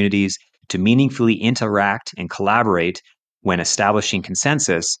or communities to meaningfully interact and collaborate when establishing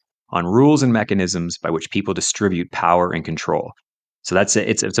consensus on rules and mechanisms by which people distribute power and control. So that's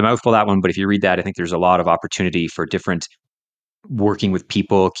it's a mouthful, that one, but if you read that, I think there's a lot of opportunity for different working with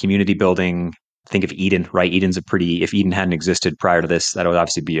people, community building. Think of Eden, right? Eden's if Eden hadn't existed prior to this, that would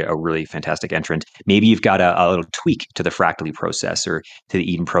obviously be a really fantastic entrant. Maybe you've got a little tweak to the Fractally process or to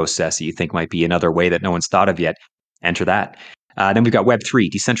the Eden process that you think might be another way that no one's thought of yet. Enter that. Then we've got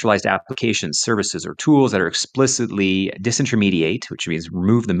Web3, decentralized applications, services, or tools that are explicitly disintermediate, which means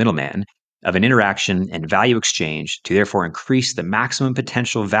remove the middleman, of an interaction and value exchange to therefore increase the maximum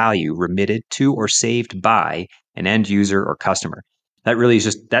potential value remitted to or saved by an end user or customer. That really is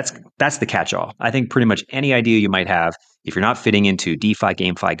just, that's the catch-all. I think pretty much any idea you might have, if you're not fitting into DeFi,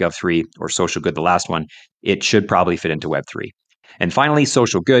 GameFi, Gov3, or social good, the last one, it should probably fit into Web3. And finally,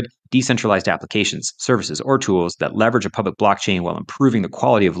 social good, decentralized applications, services, or tools that leverage a public blockchain while improving the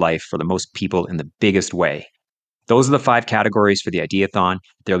quality of life for the most people in the biggest way. Those are the 5 categories for the Ideathon.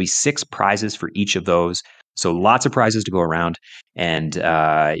 There'll be 6 prizes for each of those. So lots of prizes to go around, and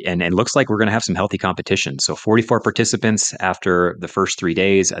it looks like we're going to have some healthy competition. So 44 participants after the first 3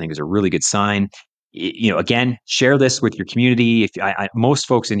 days, I think is a really good sign. Again, share this with your community. Most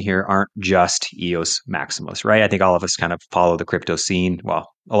folks in here aren't just EOS Maximus, right? I think all of us kind of follow the crypto scene.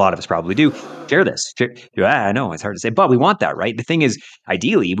 Well, a lot of us probably do. Share this. I know it's hard to say, but we want that, right? The thing is,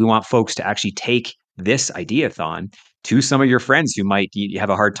 ideally, we want folks to actually take this Ideathon to some of your friends who might you have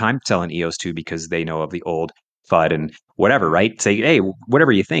a hard time selling EOS to because they know of the old FUD and whatever, right? Say, hey,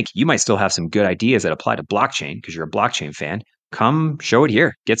 whatever you think, you might still have some good ideas that apply to blockchain because you're a blockchain fan. Come show it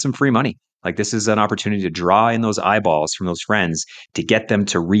here. Get some free money. Like, this is an opportunity to draw in those eyeballs from those friends to get them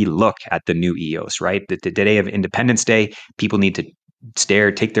to relook at the new EOS, right? The day of Independence Day, people need to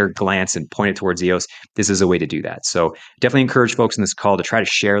take their glance and point it towards EOS. This is a way to do that. So definitely encourage folks in this call to try to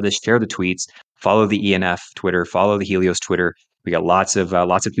share this, share the tweets, follow the ENF Twitter, follow the Helios Twitter. We got lots of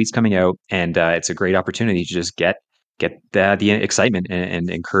tweets coming out, and it's a great opportunity to just get the excitement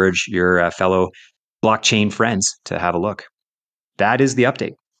and encourage your fellow blockchain friends to have a look. That is the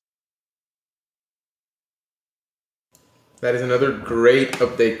update. That is another great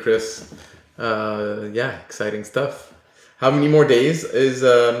update, Chris. Exciting stuff. How many more days is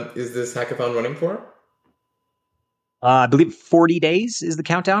this hackathon running for? I believe 40 days is the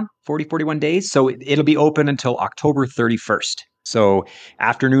countdown, 41 days. So it'll be open until October 31st. So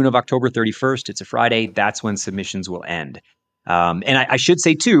afternoon of October 31st, it's a Friday, that's when submissions will end. And I should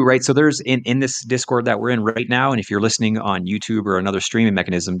say too, right? So there's in this Discord that we're in right now, and if you're listening on YouTube or another streaming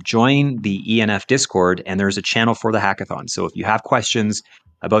mechanism, join the ENF Discord, and there's a channel for the hackathon. So if you have questions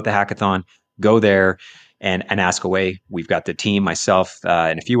about the hackathon, go there and ask away. We've got the team, myself,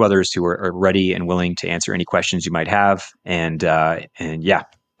 and a few others who are ready and willing to answer any questions you might have. And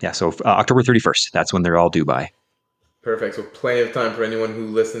so October 31st, that's when they're all due by. Perfect. So plenty of time for anyone who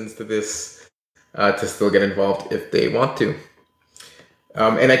listens to this to still get involved if they want to.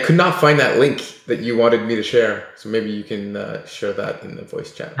 And I could not find that link that you wanted me to share. So maybe you can share that in the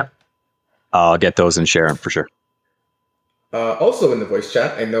voice chat. I'll get those and share them for sure. Also in the voice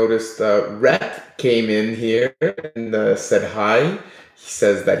chat, I noticed Rhett came in here and said hi. He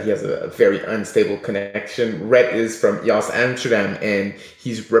says that he has a very unstable connection. Rhett is from EOS Amsterdam, and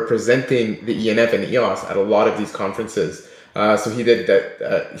he's representing the ENF and EOS at a lot of these conferences. So he did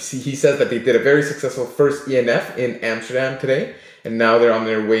that. He says that they did a very successful first ENF in Amsterdam today, and now they're on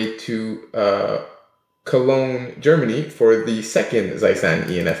their way to Cologne, Germany, for the second Zysan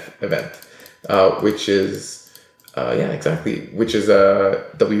ENF event, which is which is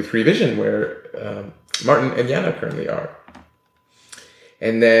W3 Vision, where Martin and Yana currently are.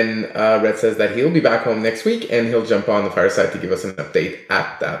 And then Red says that he'll be back home next week, and he'll jump on the fireside to give us an update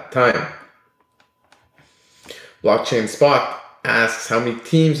at that time. Blockchain Spot asks how many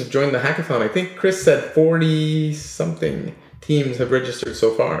teams have joined the hackathon. I think Chris said 40-something teams have registered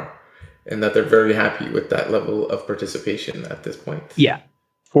so far, and that they're very happy with that level of participation at this point. Yeah.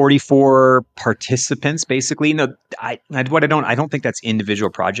 44 participants, basically. No, I don't think that's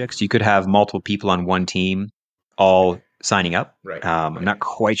individual projects. You could have multiple people on one team all signing up. Right. I'm not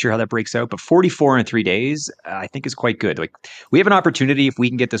quite sure how that breaks out, but 44 in 3 days, I think is quite good. Like, we have an opportunity, if we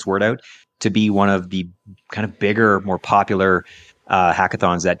can get this word out, to be one of the kind of bigger, more popular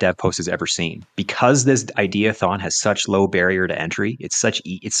hackathons that DevPost has ever seen, because this ideathon has such low barrier to entry. It's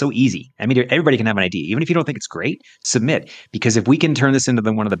so easy. I mean, everybody can have an idea, even if you don't think it's great. Submit, because if we can turn this into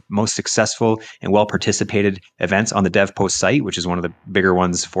one of the most successful and well participated events on the DevPost site, which is one of the bigger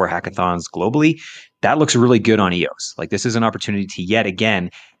ones for hackathons globally, that looks really good on EOS. Like, this is an opportunity to yet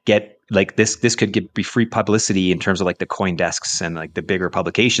again get like this could be free publicity in terms of like the CoinDesks and like the bigger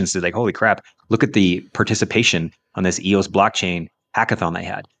publications. To like, holy crap, look at the participation on this EOS blockchain hackathon they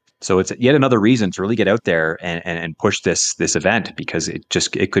had. So it's yet another reason to really get out there and push this event, because it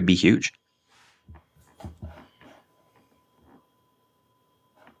could be huge.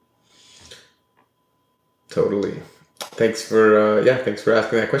 Totally. Thanks for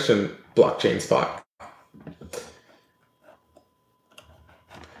asking that question, Blockchain Spot.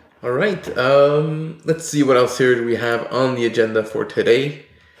 All right. Let's see what else here do we have on the agenda for today.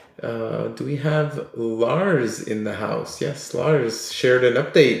 Do we have Lars in the house? Yes, Lars shared an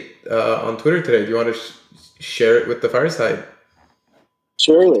update on Twitter today. Do you want to share it with the fireside?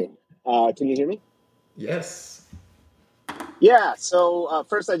 Surely. Can you hear me? Yes. Yeah. So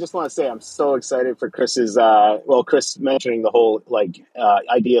first, I just want to say I'm so excited for Chris's. Chris mentioning the whole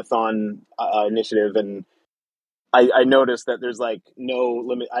ideathon initiative, and I noticed that there's like no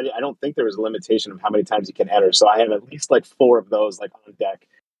limit. I don't think there was a limitation of how many times you can enter. So I have at least like 4 of those like on deck.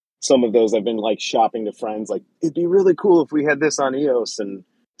 Some of those I've been like shopping to friends. Like, it'd be really cool if we had this on EOS, and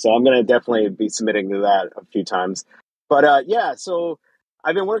so I'm gonna definitely be submitting to that a few times. But yeah, so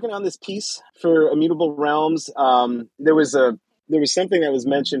I've been working on this piece for Immutable Realms. There was something that was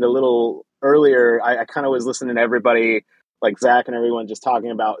mentioned a little earlier. I kind of was listening to everybody, like Zach and everyone, just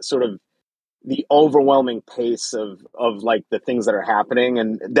talking about sort of the overwhelming pace of like the things that are happening,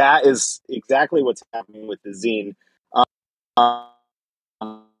 and that is exactly what's happening with the zine.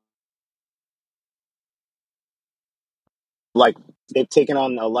 Like, they've taken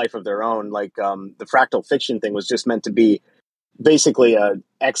on a life of their own. Like, the Fractal Fiction thing was just meant to be basically an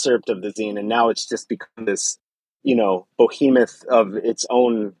excerpt of the zine, and now it's just become this, behemoth of its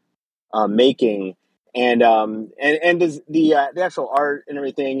own making. And the actual art and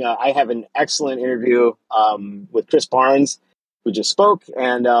everything. I have an excellent interview with Chris Barnes, who just spoke,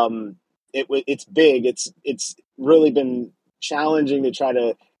 and it's big. It's really been challenging to try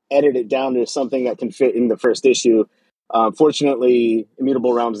to edit it down to something that can fit in the first issue. Fortunately,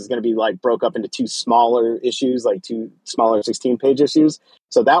 Immutable Realms is going to be like broke up into 2 smaller issues, like 2 smaller 16-page issues.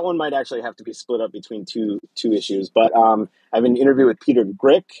 So that one might actually have to be split up between two issues. But I have an interview with Peter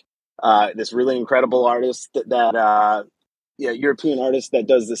Grick, this really incredible artist European artist that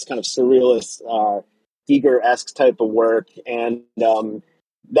does this kind of surrealist, Giger-esque type of work, and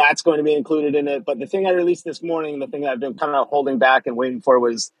that's going to be included in it. But the thing I released this morning, the thing that I've been kind of holding back and waiting for,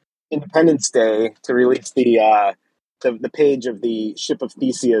 was Independence Day to release the page of the Ship of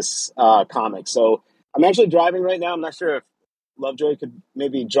Theseus comic. So I'm actually driving right now. I'm not sure if Lovejoy could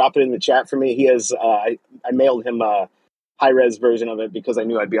maybe drop it in the chat for me. He has I mailed him a high-res version of it because I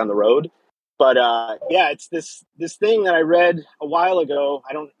knew I'd be on the road. But yeah, it's this thing that I read a while ago.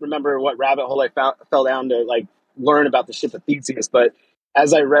 I don't remember what rabbit hole I fell down to like learn about the Ship of Theseus, but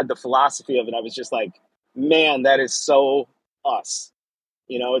as I read the philosophy of it, I was just like, man, that is so us.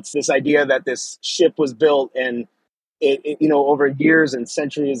 It's this idea that this ship was built, and it over years and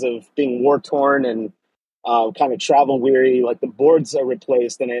centuries of being war torn and kind of travel weary, like the boards are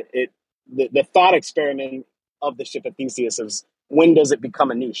replaced, and the thought experiment of the Ship of Theseus is, when does it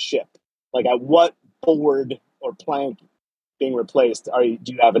become a new ship? Like, at what board or plank being replaced do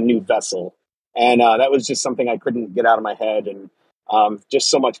you have a new vessel? And that was just something I couldn't get out of my head, and just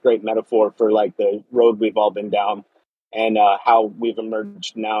so much great metaphor for like the road we've all been down, and how we've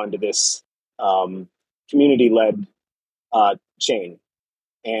emerged now into this community-led chain.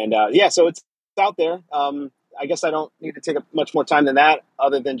 And yeah, so it's out there. I guess I don't need to take up much more time than that,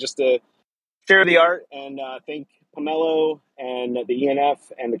 other than just to share the art and thank Pomelo and the ENF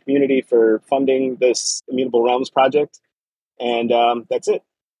and the community for funding this Immutable Realms project. And that's it.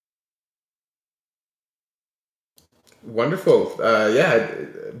 Wonderful. Yeah,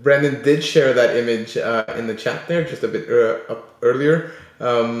 Brendan did share that image in the chat there just a bit up earlier.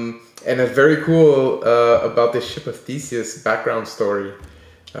 And it's very cool about the Ship of Theseus background story.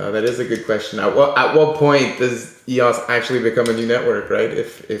 That is a good question. At what point does EOS actually become a new network, right?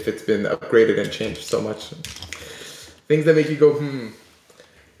 If it's been upgraded and changed so much. Things that make you go,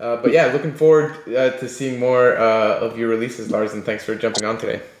 But yeah, looking forward to seeing more of your releases, Lars, and thanks for jumping on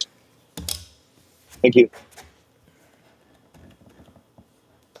today. Thank you.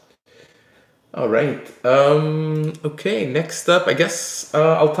 All right. Okay. Next up, I guess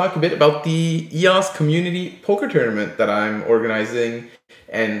I'll talk a bit about the EOS Community Poker Tournament that I'm organizing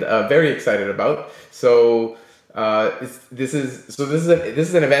and very excited about. So this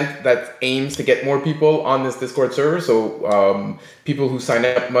is an event that aims to get more people on this Discord server. So people who sign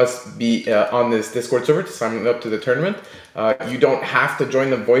up must be on this Discord server to sign up to the tournament. You don't have to join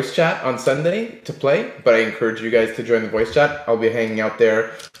the voice chat on Sunday to play, but I encourage you guys to join the voice chat. I'll be hanging out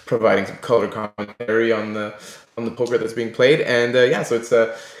there, providing some color commentary on the poker that's being played, and so it's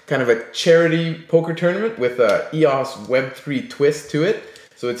a kind of a charity poker tournament with a EOS Web3 twist to it.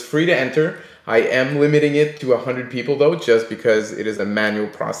 So it's free to enter. I am limiting it to 100 people though, just because it is a manual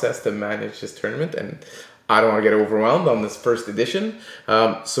process to manage this tournament, and I don't want to get overwhelmed on this first edition.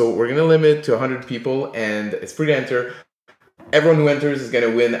 So we're gonna limit it to 100 people, and it's free to enter. Everyone who enters is going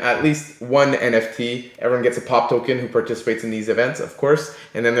to win at least one NFT. Everyone gets a pop token who participates in these events, of course.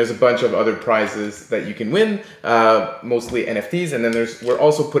 And then there's a bunch of other prizes that you can win, mostly NFTs. And then we're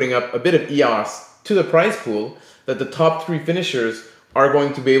also putting up a bit of EOS to the prize pool that the top 3 finishers are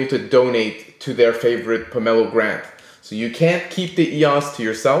going to be able to donate to their favorite Pomelo grant. So you can't keep the EOS to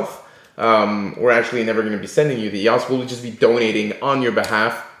yourself. We're actually never going to be sending you the EOS. We'll just be donating on your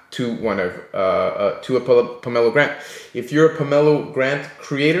behalf to to a Pomelo grant. If you're a Pomelo grant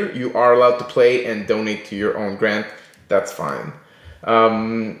creator, you are allowed to play and donate to your own grant. That's fine. So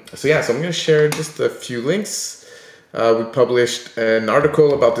I'm going to share just a few links. We published an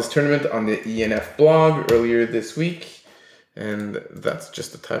article about this tournament on the ENF blog earlier this week, and that's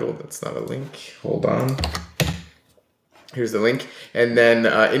just the title. That's not a link. Hold on. Here's the link. And then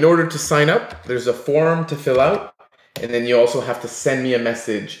in order to sign up, there's a form to fill out. And then you also have to send me a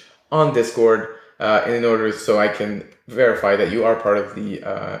message on Discord in order so I can verify that you are part of the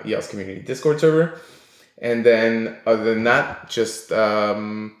EOS Community Discord server. And then other than that, just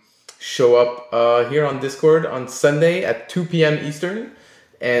show up here on Discord on Sunday at 2 p.m. Eastern,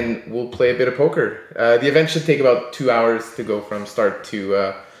 and we'll play a bit of poker. The event should take about 2 hours to go from start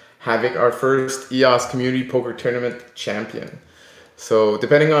to Havoc, our first EOS Community Poker Tournament champion. So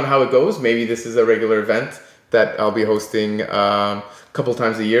depending on how it goes, maybe this is a regular event that I'll be hosting a couple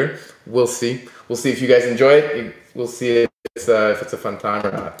times a year. We'll see. We'll see if you guys enjoy it. We'll see if it's a fun time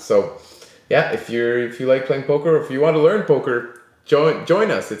or not. So, yeah, if you like playing poker, or if you want to learn poker,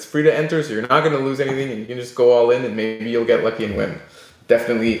 join us. It's free to enter, so you're not going to lose anything, and you can just go all in, and maybe you'll get lucky and win.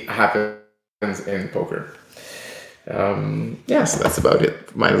 Definitely happens in poker. So that's about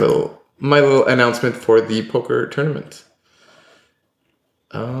it. My little announcement for the poker tournament.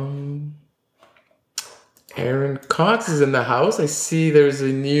 Aaron Cox is in the house. I see there's a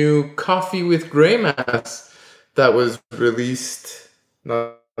new Coffee with Grey Mass that was released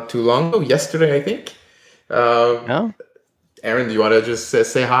not too long ago, yesterday, I think. Aaron, do you want to just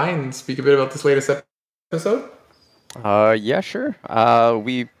say hi and speak a bit about this latest episode? Yeah, sure.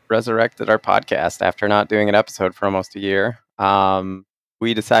 We resurrected our podcast after not doing an episode for almost a year.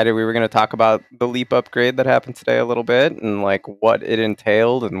 We decided we were going to talk about the Leap upgrade that happened today a little bit, and like what it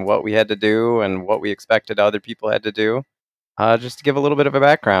entailed and what we had to do and what we expected other people had to do, just to give a little bit of a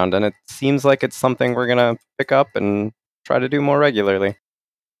background. And it seems like it's something we're going to pick up and try to do more regularly.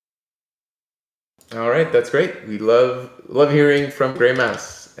 All right, that's great. We love hearing from Grey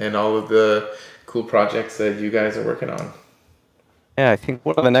Mass and all of the cool projects that you guys are working on. Yeah, I think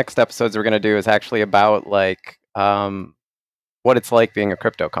one of the next episodes we're going to do is actually about like what it's like being a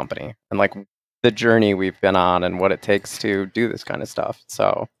crypto company and like the journey we've been on and what it takes to do this kind of stuff.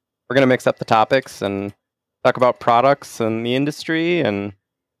 So we're going to mix up the topics and talk about products and the industry and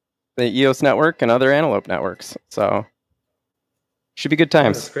the EOS network and other Antelope networks. So should be good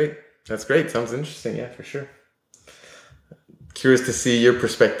times. That's great. Sounds interesting. Yeah, for sure. Curious to see your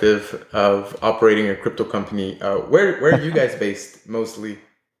perspective of operating a crypto company. Where are you guys based mostly?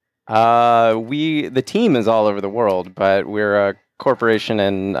 The team is all over the world, but we're a corporation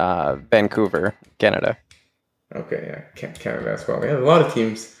in Vancouver, Canada. Okay, yeah, Canada as well. Yeah, a lot of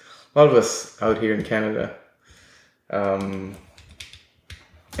teams, a lot of us out here in Canada. Yeah,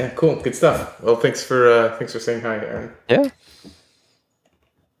 cool, good stuff. Well, thanks for saying hi, Aaron. Yeah.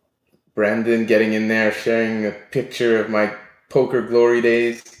 Brandon getting in there, sharing a picture of my poker glory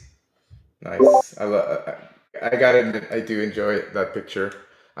days. Nice. I gotta admit, I do enjoy that picture.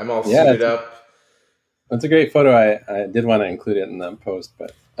 I'm all suited up. That's a great photo. I did want to include it in the post,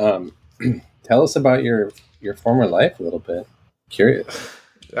 but tell us about your former life a little bit. Curious.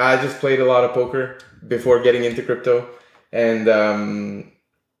 I just played a lot of poker before getting into crypto, and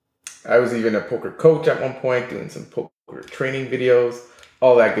I was even a poker coach at one point, doing some poker training videos,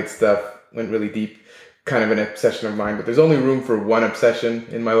 all that good stuff. Went really deep. kind of an obsession of mine, but there's only room for one obsession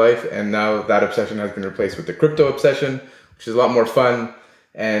in my life, and now that obsession has been replaced with the crypto obsession, which is a lot more fun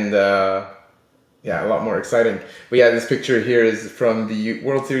and a lot more exciting. But yeah, this picture here is from the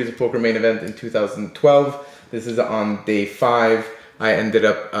World Series of Poker main event in 2012. This is on day 5. I ended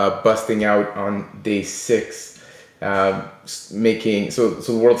up busting out on day 6. Making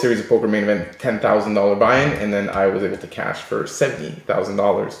the World Series of Poker main event $10,000 buy-in, and then I was able to cash for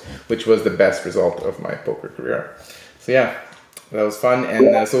 $70,000, which was the best result of my poker career. So yeah, that was fun.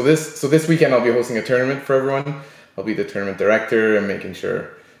 And so this weekend I'll be hosting a tournament for everyone. I'll be the tournament director and making sure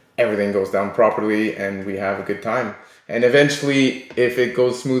everything goes down properly and we have a good time. And eventually, if it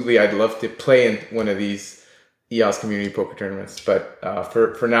goes smoothly, I'd love to play in one of these EOS community poker tournaments. But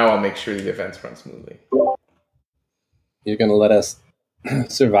for now, I'll make sure the events run smoothly. You're going to let us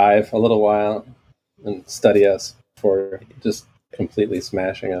survive a little while and study us before just completely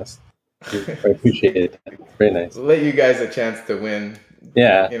smashing us. I appreciate it. Very nice. We'll let you guys a chance to win.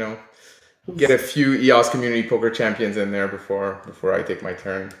 Yeah. You know, get a few EOS community poker champions in there before I take my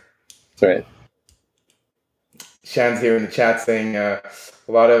turn. That's right. Shan's here in the chat saying a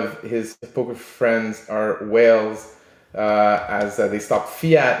lot of his poker friends are whales. As they stopped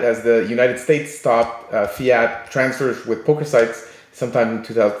fiat, as the United States stopped fiat transfers with poker sites sometime in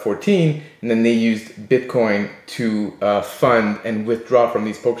 2014, and then they used Bitcoin to fund and withdraw from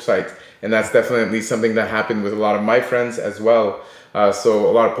these poker sites. And that's definitely something that happened with a lot of my friends as well. So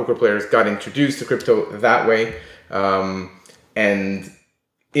a lot of poker players got introduced to crypto that way, and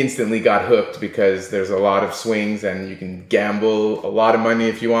instantly got hooked because there's a lot of swings and you can gamble a lot of money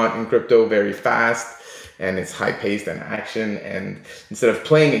if you want in crypto very fast. And it's high paced and action. And instead of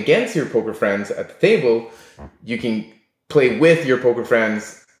playing against your poker friends at the table, you can play with your poker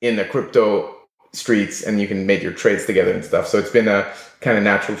friends in the crypto streets and you can make your trades together and stuff. So it's been a kind of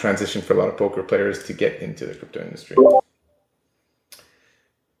natural transition for a lot of poker players to get into the crypto industry.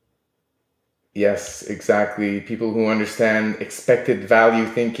 Yes, exactly. People who understand expected value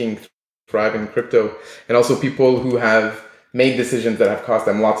thinking thrive in crypto. And also people who have made decisions that have cost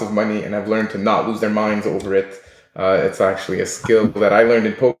them lots of money and have learned to not lose their minds over it. It's actually a skill that I learned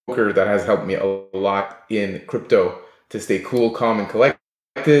in poker that has helped me a lot in crypto to stay cool, calm, and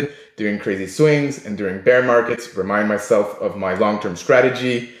collected during crazy swings and during bear markets, remind myself of my long-term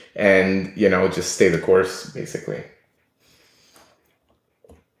strategy and, just stay the course, basically.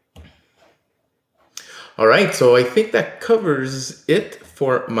 All right, so I think that covers it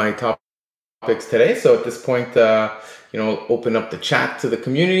for my topics today. So at this point, open up the chat to the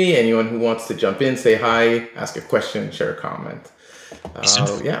community. Anyone who wants to jump in, say hi, ask a question, share a comment.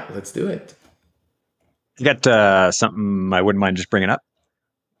 Yeah, let's do it. You got something I wouldn't mind just bringing up?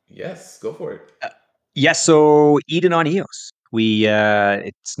 Yes, go for it. Yes, so Eden on EOS.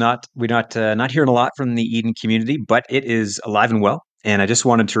 We're not hearing a lot from the Eden community, but it is alive and well. And I just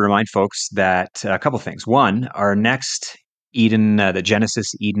wanted to remind folks that a couple of things. One, our next Eden, the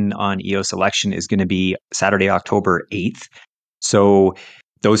Genesis Eden on EOS election is going to be Saturday, October 8th. So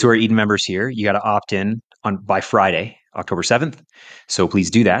those who are Eden members here, you got to opt in by Friday, October 7th. So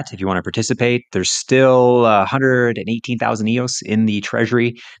please do that if you want to participate. There's still 118,000 EOS in the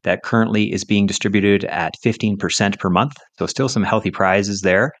treasury that currently is being distributed at 15% per month. So still some healthy prizes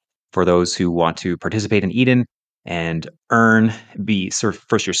there for those who want to participate in Eden and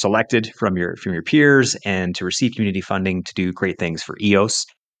first you're selected from your peers and to receive community funding to do great things for EOS.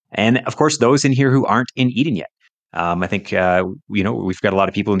 And of course, those in here who aren't in Eden yet. I think, we've got a lot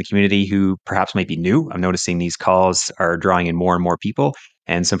of people in the community who perhaps might be new. I'm noticing these calls are drawing in more and more people,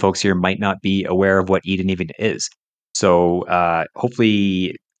 and some folks here might not be aware of what Eden even is. So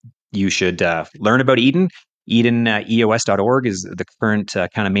hopefully you should learn about Eden. EdenEOS.org is the current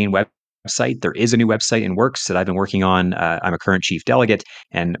kind of main website. There is a new website in works that I've been working on. I'm a current chief delegate,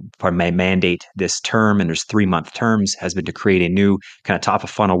 and part of my mandate this term, and there's 3-month terms, has been to create a new kind of top of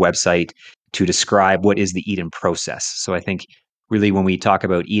funnel website to describe what is the Eden process. So I think really when we talk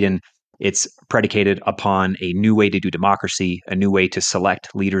about Eden, it's predicated upon a new way to do democracy, a new way to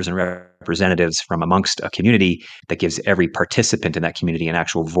select leaders and representatives from amongst a community that gives every participant in that community an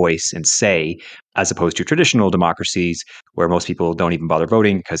actual voice and say, as opposed to traditional democracies where most people don't even bother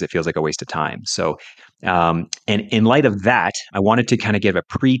voting because it feels like a waste of time. So, and in light of that, I wanted to kind of give a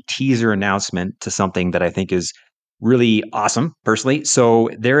pre-teaser announcement to something that I think is really awesome, personally. So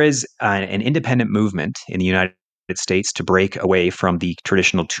there is an independent movement in the United States to break away from the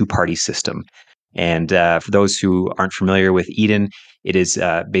traditional two-party system. And for those who aren't familiar with Eden, it is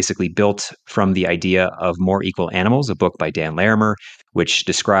basically built from the idea of More Equal Animals, a book by Dan Larimer, which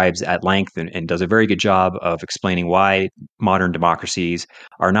describes at length and does a very good job of explaining why modern democracies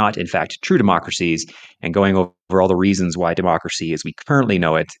are not, in fact, true democracies, and going over all the reasons why democracy as we currently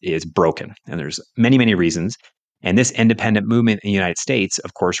know it is broken. And there's many, many reasons. And this independent movement in the United States,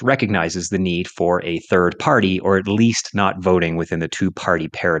 of course, recognizes the need for a third party, or at least not voting within the two-party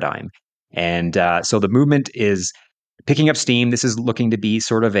paradigm. And so the movement is picking up steam. This is looking to be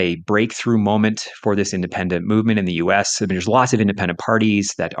sort of a breakthrough moment for this independent movement in the US. I mean, there's lots of independent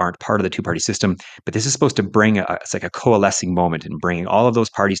parties that aren't part of the two-party system, but this is supposed to bring it's like a coalescing moment and bringing all of those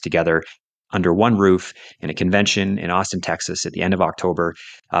parties together under one roof in a convention in Austin, Texas at the end of October.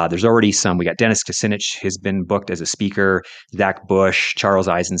 There's already we got Dennis Kucinich has been booked as a speaker, Zach Bush, Charles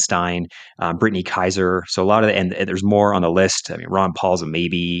Eisenstein, Brittany Kaiser. So a lot of and there's more on the list. I mean, Ron Paul's a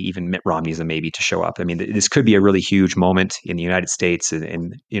maybe, even Mitt Romney's a maybe to show up. I mean, this could be a really huge moment in the United States.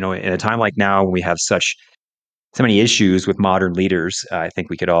 And in a time like now when we have so many issues with modern leaders, I think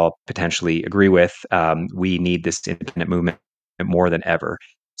we could all potentially agree with, we need this independent movement more than ever.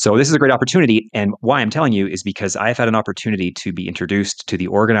 So this is a great opportunity. And why I'm telling you is because I've had an opportunity to be introduced to the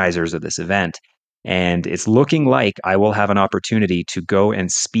organizers of this event. And it's looking like I will have an opportunity to go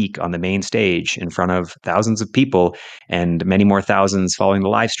and speak on the main stage in front of thousands of people and many more thousands following the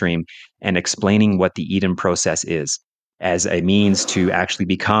live stream and explaining what the Eden process is as a means to actually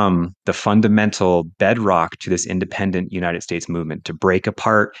become the fundamental bedrock to this independent United States movement, to break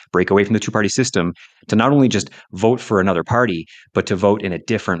away from the two-party system, to not only just vote for another party, but to vote in a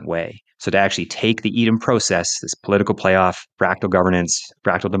different way. So to actually take the Eden process, this political playoff, fractal governance,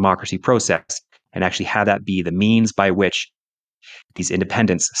 fractal democracy process, and actually have that be the means by which these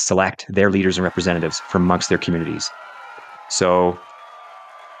independents select their leaders and representatives from amongst their communities. So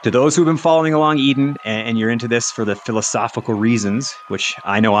to those who've been following along Eden and you're into this for the philosophical reasons, which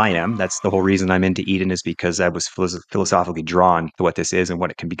I know I am, that's the whole reason I'm into Eden, is because I was philosophically drawn to what this is and what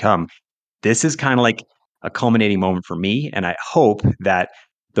it can become. This is kind of like a culminating moment for me. And I hope that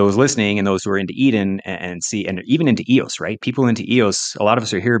those listening and those who are into Eden and even into EOS, right? People into EOS, a lot of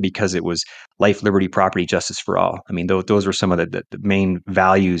us are here because it was life, liberty, property, justice for all. I mean, those were some of the main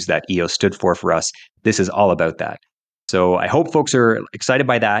values that EOS stood for us. This is all about that. So I hope folks are excited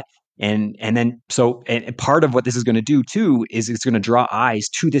by that. And part of what this is going to do too is it's going to draw eyes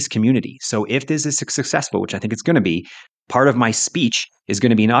to this community. So if this is successful, which I think it's going to be, part of my speech is going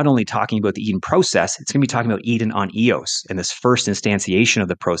to be not only talking about the Eden process, it's going to be talking about Eden on EOS and this first instantiation of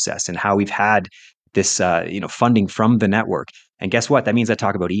the process and how we've had this funding from the network. And guess what? That means I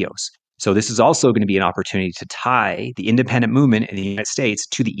talk about EOS. So this is also going to be an opportunity to tie the independent movement in the United States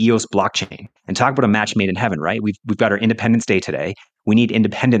to the EOS blockchain and talk about a match made in heaven, right? We've got our Independence Day today. We need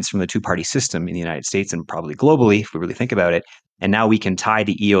independence from the two-party system in the United States and probably globally, if we really think about it. And now we can tie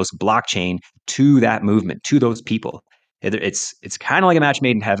the EOS blockchain to that movement, to those people. It's kind of like a match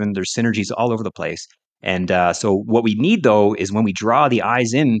made in heaven. There's synergies all over the place. And so what we need, though, is when we draw the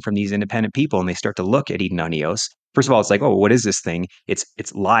eyes in from these independent people and they start to look at Eden on EOS, first of all, it's like, oh, what is this thing? It's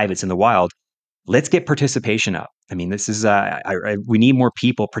live. It's in the wild. Let's get participation up. I mean, this is we need more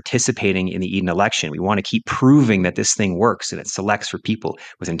people participating in the Eden election. We want to keep proving that this thing works and it selects for people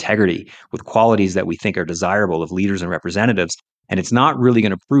with integrity, with qualities that we think are desirable of leaders and representatives. And it's not really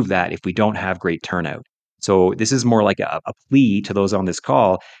going to prove that if we don't have great turnout. So this is more like a plea to those on this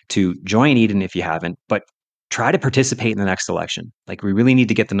call to join Eden if you haven't, but try to participate in the next election. Like, we really need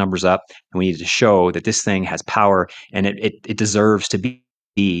to get the numbers up and we need to show that this thing has power and it deserves to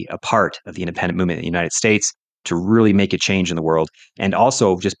be a part of the independent movement in the United States to really make a change in the world. And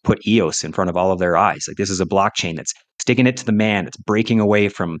also just put EOS in front of all of their eyes. Like, this is a blockchain that's sticking it to the man. It's breaking away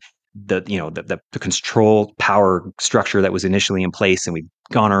from the control power structure that was initially in place, and we've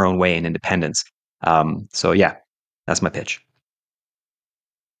gone our own way in independence. So yeah, that's my pitch.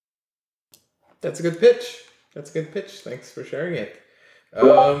 That's a good pitch. Thanks for sharing it.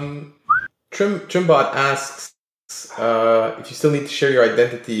 Trimbot asks if you still need to share your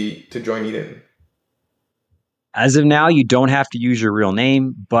identity to join Eden. As of now, you don't have to use your real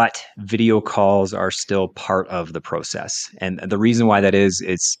name, but video calls are still part of the process. And the reason why that is,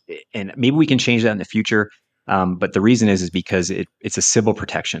 and maybe we can change that in the future. But the reason is because it's a civil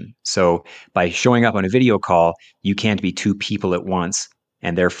protection. So by showing up on a video call, you can't be two people at once,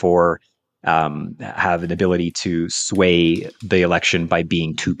 and therefore have an ability to sway the election by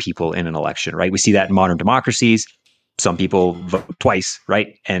being two people in an election, right? We see that in modern democracies. Some people vote twice,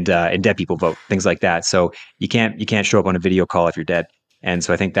 right? And dead people vote, things like that. So you can't show up on a video call if you're dead. And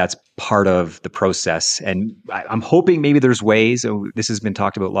so I think that's part of the process. And I'm hoping maybe there's ways, this has been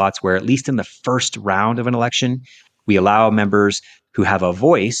talked about lots, where at least in the first round of an election, we allow members who have a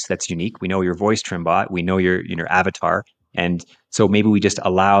voice that's unique. We know your voice, Trimbot. We know your avatar. And so maybe we just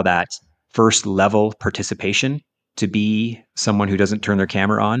allow that first level participation to be someone who doesn't turn their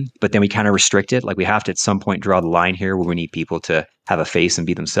camera on, but then we kind of restrict it. Like we have to at some point draw the line here where we need people to have a face and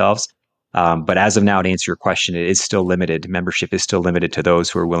be themselves. But as of now, to answer your question, it is still limited. Membership is still limited to those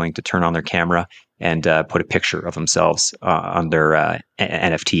who are willing to turn on their camera and put a picture of themselves on their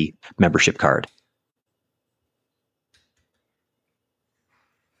NFT membership card.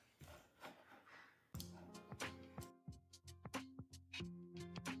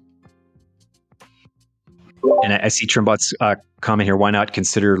 And I see Trimbot's comment here. Why not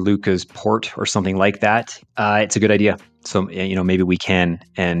consider Luca's port or something like that? It's a good idea. So maybe we can.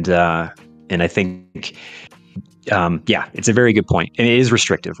 And I think, it's a very good point. And it is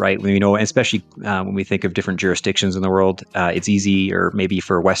restrictive, right? Especially when we think of different jurisdictions in the world, it's easy, or maybe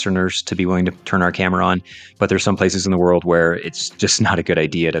for Westerners to be willing to turn our camera on. But there's some places in the world where it's just not a good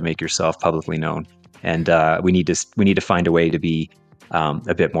idea to make yourself publicly known. And we need to find a way to be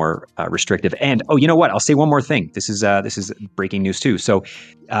a bit more restrictive. And you know what? I'll say one more thing. This is breaking news too. So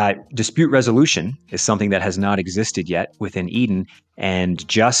dispute resolution is something that has not existed yet within Eden. And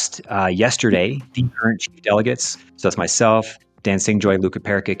just yesterday, the current chief delegates, so that's myself, Dan Singjoy, Luca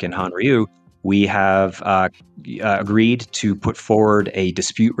Perkic, and Han Ryu, we have agreed to put forward a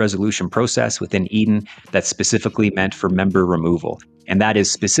dispute resolution process within Eden that's specifically meant for member removal. And that is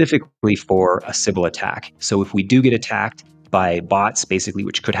specifically for a Sybil attack. So if we do get attacked by bots, basically,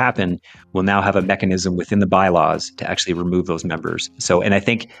 which could happen, we'll now have a mechanism within the bylaws to actually remove those members. So, and I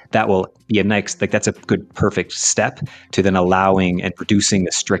think that will be a nice, that's a good, perfect step to then allowing and reducing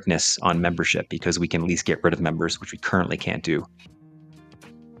the strictness on membership, because we can at least get rid of members, which we currently can't do.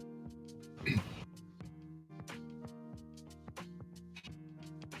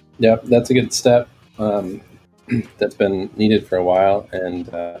 Yep, that's a good step. That's been needed for a while. And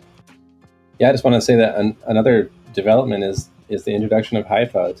I just want to say that another development is the introduction of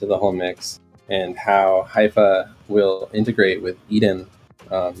Haifa to the whole mix, and how Haifa will integrate with Eden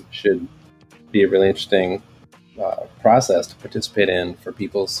should be a really interesting process to participate in for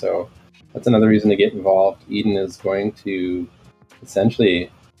people. So that's another reason to get involved. Eden is going to essentially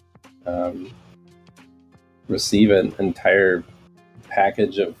receive an entire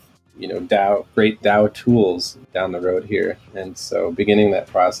package of great DAO tools down the road here, and so beginning that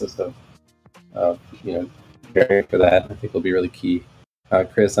process of preparing for that, I think, will be really key.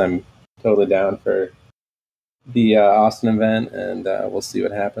 Chris, I'm totally down for the Austin event, and we'll see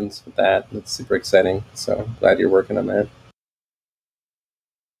what happens with that. It's super exciting, so glad you're working on that.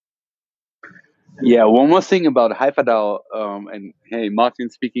 Yeah, one more thing about HaifaDAO, and hey, Martin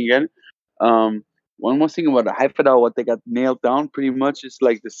speaking again. One more thing about HaifaDAO, what they got nailed down pretty much is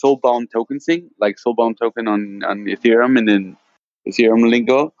like the soulbound token thing, like soulbound token on Ethereum and then Ethereum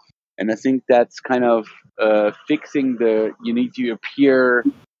lingo. And I think that's kind of fixing the you need to appear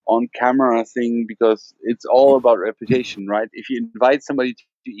on camera thing, because it's all about reputation, right? If you invite somebody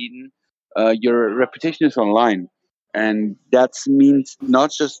to Eden, your reputation is online. And that means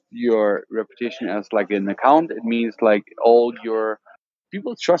not just your reputation as like an account, it means like all your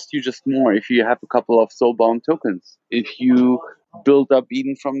people trust you just more if you have a couple of soulbound tokens. If you build up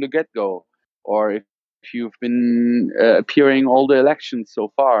Eden from the get-go, or if you've been appearing all the elections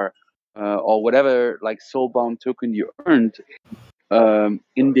so far, or whatever like soulbound token you earned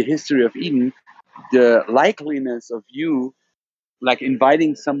in the history of Eden, the likeliness of you like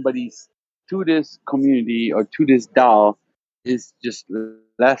inviting somebody to this community or to this DAO is just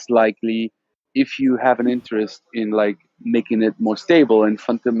less likely if you have an interest in like making it more stable and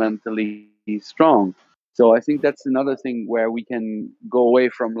fundamentally strong. So I think that's another thing where we can go away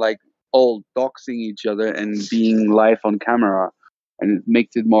from like all doxing each other and being live on camera, and it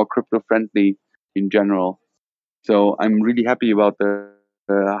makes it more crypto friendly in general. So I'm really happy about the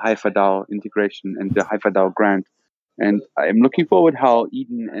HaifaDAO integration and the HaifaDAO grant. And I'm looking forward how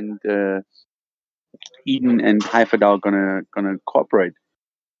Eden and HaifaDAO gonna cooperate.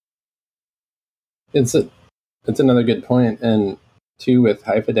 It's another good point, and too with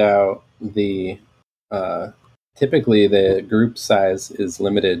HaifaDAO, the typically the group size is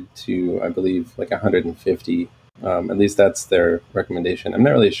limited to, I believe, like 150. At least that's their recommendation. I'm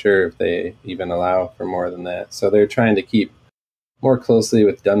not really sure if they even allow for more than that. So they're trying to keep more closely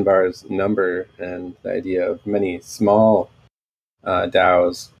with Dunbar's number and the idea of many small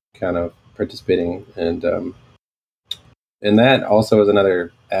DAOs kind of participating, and that also is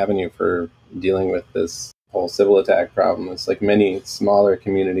another avenue for dealing with this whole Sybil attack problem. It's like many smaller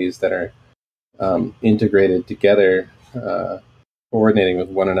communities that are integrated together, coordinating with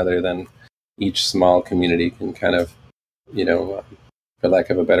one another, then each small community can kind of, for lack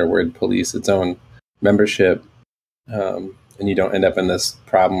of a better word, police its own membership. And you don't end up in this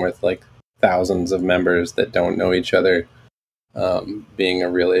problem with like thousands of members that don't know each other being a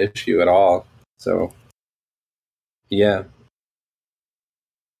real issue at all. So, yeah.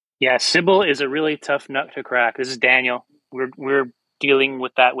 Yeah, Sybil is a really tough nut to crack. This is Daniel. We're dealing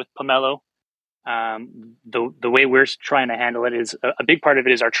with that with Pomelo. The way we're trying to handle it is a big part of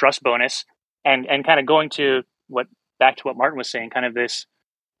it is our trust bonus, and kind of going to back to what Martin was saying, kind of this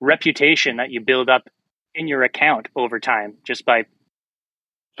reputation that you build up in your account over time just by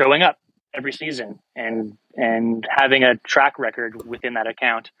showing up every season and having a track record within that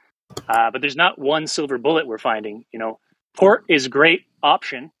account. But there's not one silver bullet we're finding. Port is a great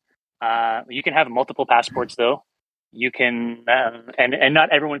option. You can have multiple passports though. You can, and not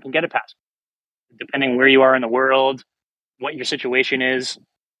everyone can get a passport. Depending where you are in the world, what your situation is,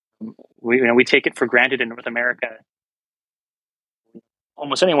 we take it for granted in North America.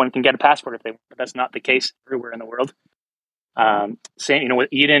 Almost anyone can get a passport if they want, but that's not the case everywhere in the world. Same, with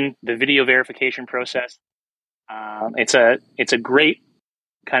Eden, the video verification process. It's a great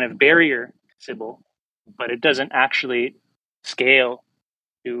kind of barrier to Sybil, but it doesn't actually scale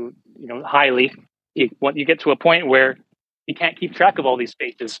to highly. You get to a point where you can't keep track of all these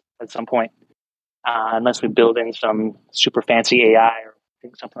faces at some point, unless we build in some super fancy AI or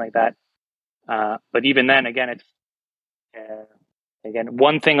something like that. But even then, again, it's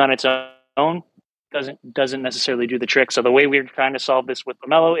one thing on its own doesn't necessarily do the trick. So the way we're trying to solve this with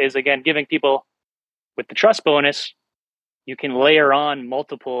Pomelo is, again, giving people with the trust bonus, you can layer on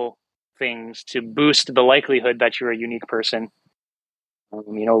multiple things to boost the likelihood that you're a unique person.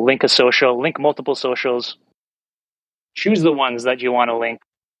 Link multiple socials, choose the ones that you want to link,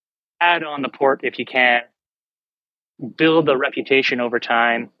 add on the port if you can, build a reputation over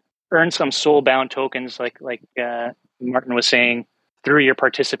time, earn some soul-bound tokens like Martin was saying, through your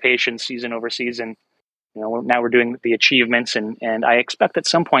participation season over season. Now we're doing the achievements, and I expect at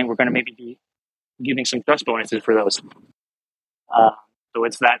some point we're going to maybe be giving some trust bonuses for those. So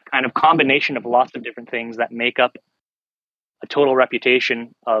it's that kind of combination of lots of different things that make up a total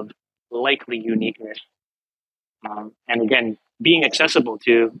reputation of likely uniqueness. And again, being accessible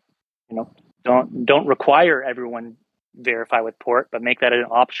to, don't require everyone verify with port, but make that an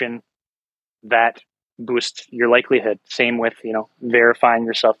option that boosts your likelihood. Same with, verifying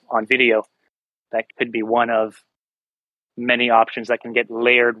yourself on video. That could be one of many options that can get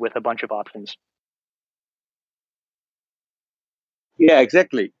layered with a bunch of options. Yeah,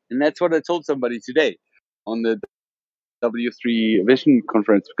 exactly. And that's what I told somebody today on the W3 Vision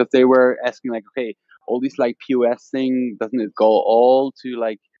conference, because they were asking like, okay, all these like POS thing, doesn't it go all to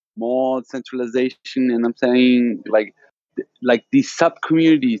like more centralization? And I'm saying like these sub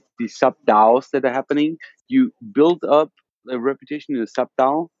communities, these sub DAOs that are happening, you build up a reputation in a sub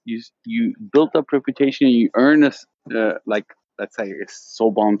DAO, you build up reputation, and you earn a let's say a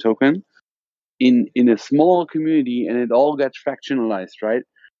soulbound token in a small community, and it all gets fractionalized, right?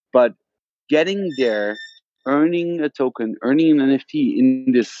 But getting there, earning a token, earning an NFT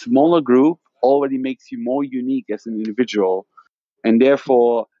in this smaller group already makes you more unique as an individual, and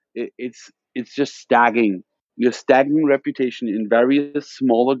therefore it's just stacking. You're stacking reputation in various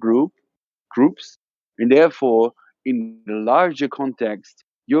smaller groups, and therefore in the larger context,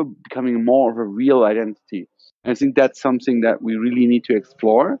 you're becoming more of a real identity. And I think that's something that we really need to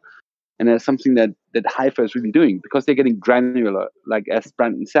explore. And that's something that Hypha is really doing, because they're getting granular. Like as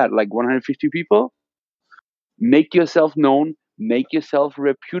Brandon said, like 150 people, make yourself known, make yourself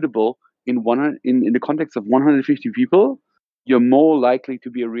reputable in the context of 150 people. You're more likely to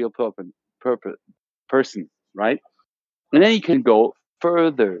be a real person, right? And then you can go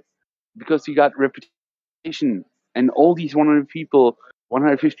further because you got reputation, and all these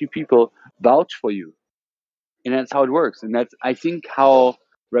 150 people vouch for you. And that's how it works. And that's, I think, how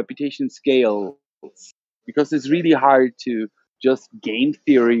reputation scales, because it's really hard to just game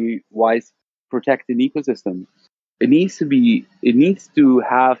theory wise protect an ecosystem. It needs to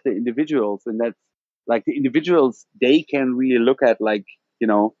have the individuals, and that's like the individuals, they can really look at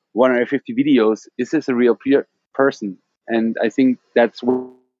 150 videos. Is this a real person? And I think that's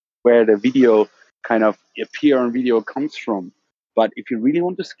where the video kind of appear on video comes from. But if you really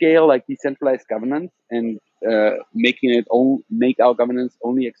want to scale like decentralized governance and make our governance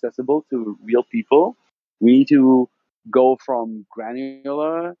only accessible to real people, we need to go from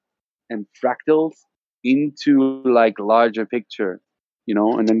granular and fractals into like larger picture,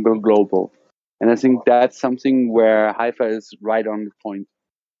 and then go global. And I think that's something where Haifa is right on the point.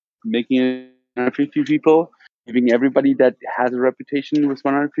 Making it 150 people, giving everybody that has a reputation with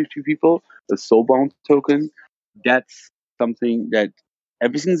 150 people a soulbound token, that's something that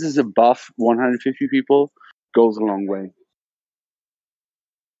everything that is above 150 people goes a long way.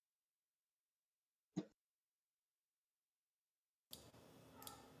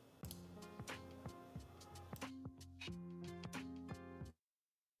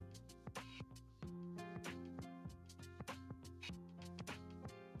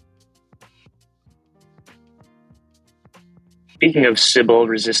 Speaking of Sybil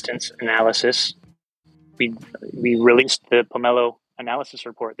resistance analysis, we released the Pomelo analysis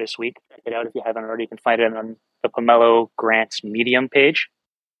report this week. Check it out if you haven't already. You can find it on the Pomelo Grants Medium page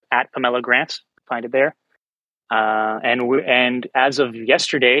at Pomelo Grants. Find it there. And as of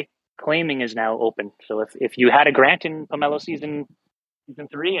yesterday, claiming is now open. So if you had a grant in Pomelo season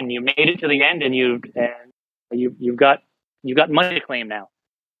 3 and you made it to the end and you've got money to claim now.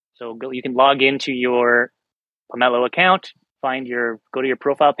 So you can log into your Pomelo account, go to your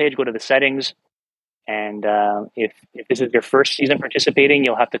profile page, go to the settings, and if this is your first season participating,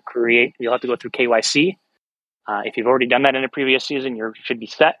 you'll have to go through KYC. If you've already done that in a previous season, you should be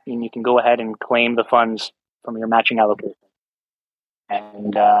set, and you can go ahead and claim the funds from your matching allocation.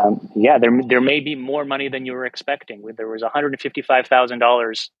 And there may be more money than you were expecting. There was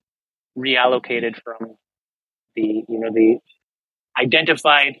 $155,000 reallocated from the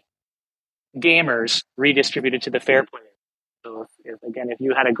identified gamers redistributed to the fair players. So if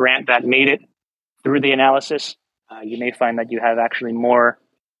you had a grant that made it through the analysis, you may find that you have actually more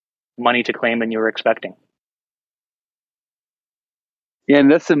money to claim than you were expecting. Yeah,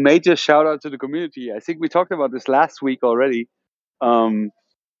 and that's a major shout out to the community. I think we talked about this last week already,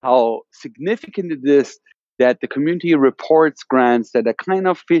 how significant it is that the community reports grants that are kind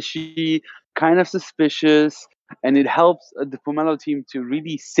of fishy, kind of suspicious, and it helps the Pomelo team to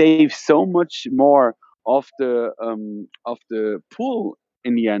really save so much more of the pool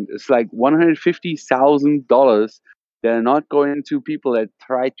in the end. It's like $150,000 that are not going to people that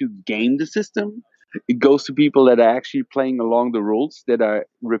try to game the system. It goes to people that are actually playing along the rules, that are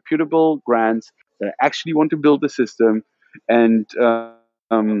reputable grants, that actually want to build the system. And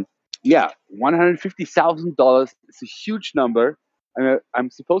 $150,000 is a huge number. I'm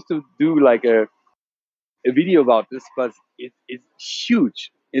supposed to do like a video about this, but it's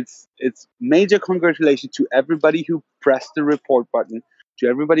huge. It's major congratulations to everybody who pressed the report button, to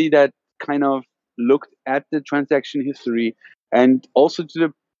everybody that kind of looked at the transaction history, and also to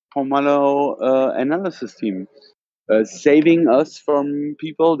the Pomelo analysis team. Saving us from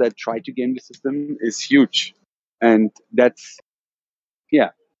people that try to game the system is huge. And that's,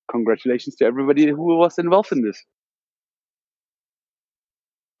 congratulations to everybody who was involved in this.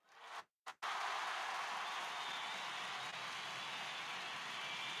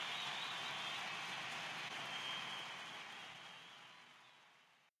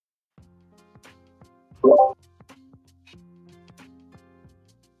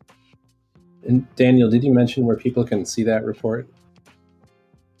 And Daniel, did you mention where people can see that report?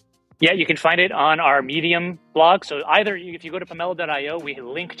 Yeah, you can find it on our Medium blog. So either if you go to pomelo.io, we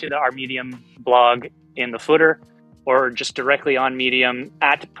link to our Medium blog in the footer, or just directly on Medium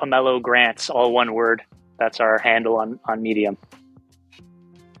at Pomelo Grants, all one word. That's our handle on Medium.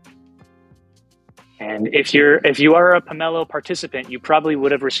 And if you are a Pomelo participant, you probably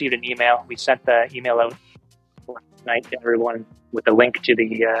would have received an email. We sent the email out last night to everyone with a link to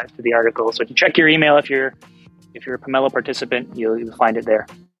the article. So if you check your email, if you're a Pomelo participant, you'll find it there.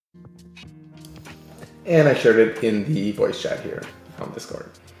 And I shared it in the voice chat here on Discord.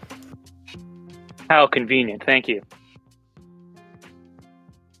 How convenient. Thank you.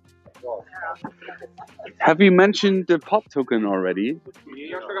 Have you mentioned the POP token already?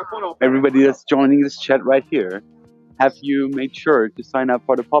 Everybody that's joining this chat right here, have you made sure to sign up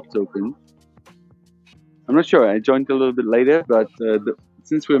for the POP token? I'm not sure. I joined a little bit later, but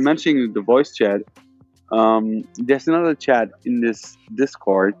since we're mentioning the voice chat, there's another chat in this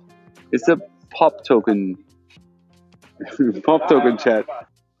Discord. It's a POP token POP token chat,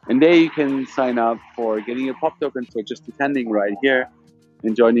 and there you can sign up for getting a POP token for just attending right here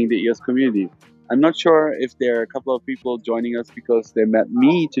and joining the EOS community. I'm not sure if there are a couple of people joining us because they met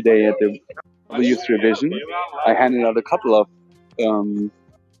me today at the youth revision. I handed out a couple of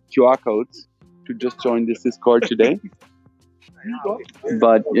QR codes to just join this Discord today.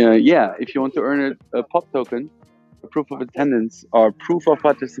 But if you want to earn a POP token, a proof of attendance or proof of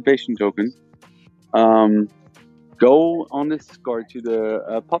participation token, go on this Discord to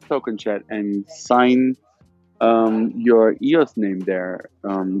the POP token chat and sign your EOS name there.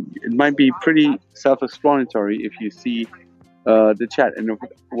 It might be pretty self-explanatory if you see the chat and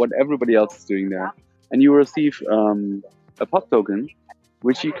what everybody else is doing there. And you will receive a pop token,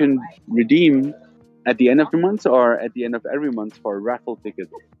 which you can redeem at the end of the month or at the end of every month for a raffle ticket,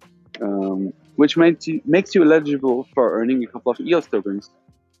 which makes you eligible for earning a couple of EOS tokens,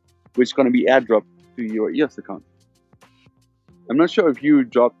 which is going to be airdropped to your EOS account. I'm not sure if you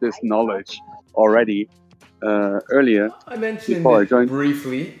dropped this knowledge already earlier. I mentioned it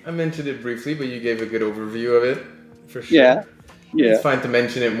briefly. But you gave a good overview of it, for sure. Yeah. It's fine to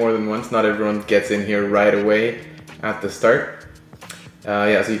mention it more than once. Not everyone gets in here right away at the start.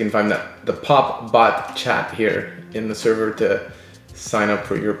 So you can find the Pop Bot chat here in the server to sign up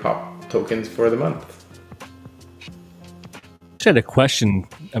for your Pop tokens for the month. I had a question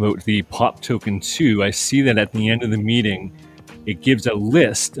about the Pop token too. I see that at the end of the meeting, it gives a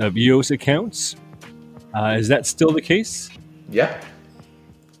list of EOS accounts. Is that still the case? Yeah.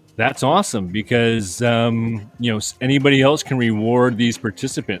 That's awesome because anybody else can reward these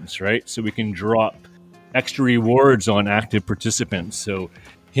participants, right? So we can drop extra rewards on active participants. So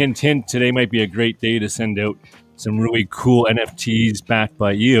hint, today might be a great day to send out some really cool NFTs backed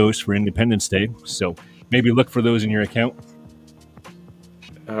by EOS for Independence Day. So maybe look for those in your account.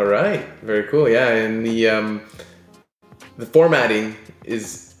 All right, very cool. Yeah, and the formatting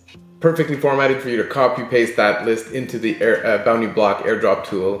is perfectly formatted for you to copy paste that list into the Bounty Block airdrop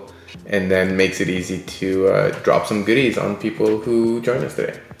tool, and then makes it easy to drop some goodies on people who join us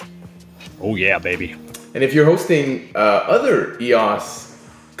today. Oh yeah, baby. And if you're hosting other EOS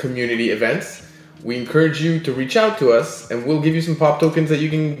community events, we encourage you to reach out to us, and we'll give you some Pop tokens that you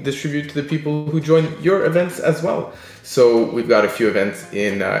can distribute to the people who join your events as well. So we've got a few events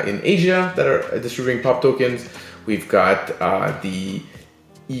in Asia that are distributing Pop tokens. We've got the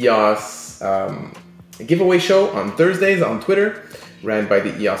EOS giveaway show on Thursdays on Twitter, ran by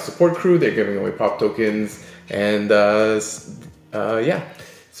the EOS support crew. They're giving away Pop tokens, and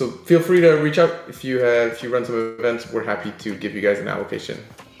so feel free to reach out if you run some events. We're happy to give you guys an allocation.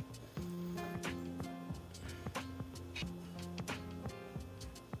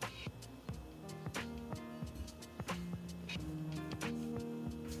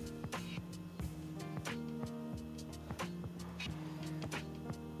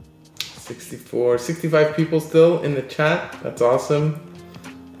 For 65 people still in the chat. That's awesome.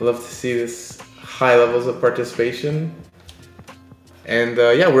 I love to see this high levels of participation. And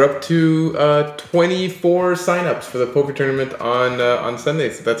we're up to 24 signups for the poker tournament on Sunday.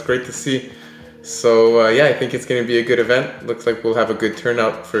 So that's great to see. So I think it's going to be a good event. Looks like we'll have a good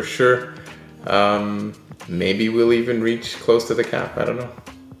turnout for sure. Maybe we'll even reach close to the cap. I don't know.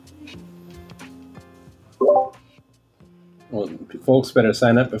 Well, folks better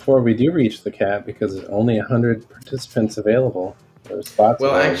sign up before we do reach the cap because there's only 100 participants available. There's spots.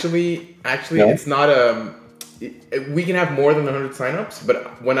 Well, available. actually, no? It's not we can have more than 100 signups,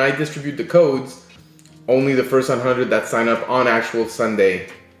 but when I distribute the codes, only the first 100 that sign up on actual Sunday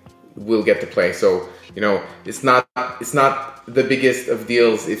will get to play. So it's not the biggest of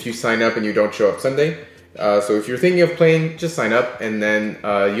deals if you sign up and you don't show up Sunday. So if you're thinking of playing, just sign up, and then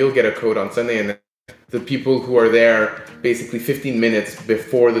you'll get a code on Sunday, and then the people who are there basically 15 minutes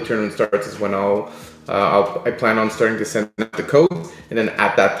before the tournament starts is when I plan on starting to send out the codes, and then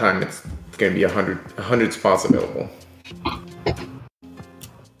at that time it's going to be 100 spots available.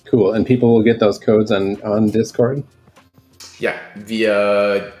 Cool, and people will get those codes on Discord? Yeah,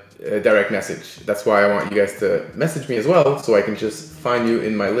 via direct message. That's why I want you guys to message me as well, so I can just find you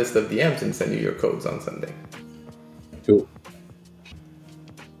in my list of DMs and send you your codes on Sunday. Cool.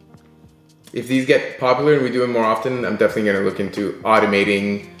 If these get popular and we do them more often, I'm definitely going to look into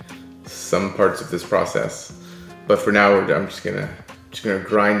automating some parts of this process. But for now, I'm just gonna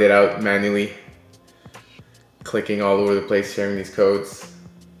grind it out manually, clicking all over the place, sharing these codes.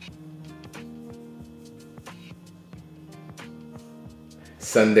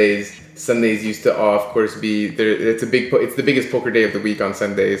 Sundays used to, of course, be there. It's the biggest poker day of the week on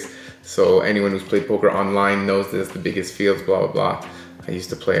Sundays. So anyone who's played poker online knows that it's the biggest fields. Blah blah blah. I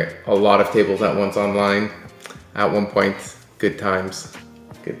used to play a lot of tables at once online. At one point, good times.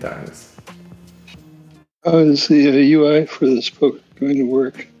 How is the UI for this poker going to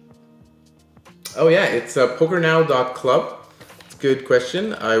work? Oh yeah, it's pokernow.club. It's a good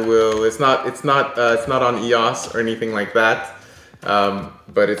question. It's not on EOS or anything like that.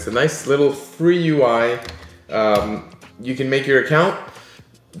 But it's a nice little free UI. You can make your account.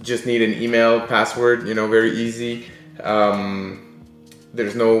 Just need an email, password. Very easy.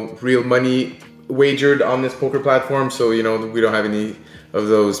 There's no real money wagered on this poker platform, so we don't have any of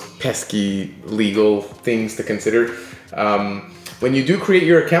those pesky legal things to consider. When you do create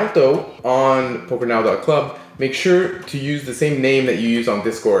your account though on pokernow.club, make sure to use the same name that you use on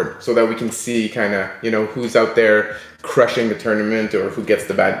Discord so that we can see kind of who's out there crushing the tournament or who gets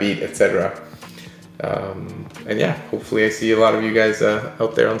the bad beat, etc. And yeah, hopefully I see a lot of you guys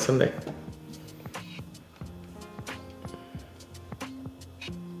out there on Sunday.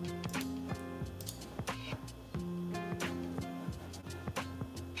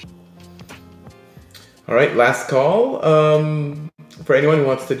 All right, last call. For anyone who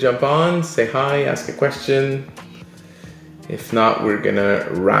wants to jump on, say hi, ask a question. If not, we're gonna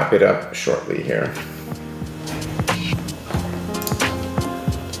wrap it up shortly here.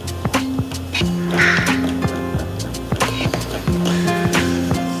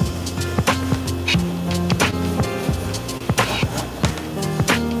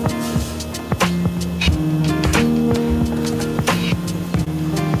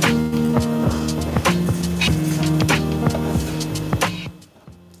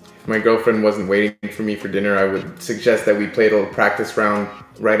 My girlfriend wasn't waiting for me for dinner, I would suggest that we play a little practice round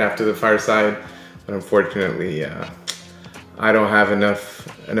right after the fireside. But unfortunately, I don't have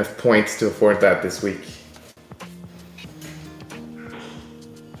enough points to afford that this week.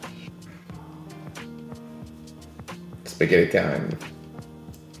 Spaghetti time.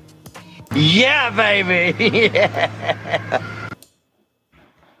 Yeah, baby! Yeah.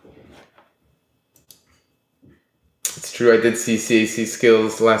 It's true, I did see CAC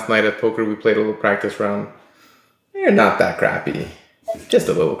skills last night at poker. We played a little practice round. They're not that crappy. Just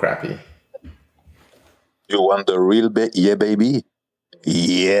a little crappy. You want the real yeah, baby?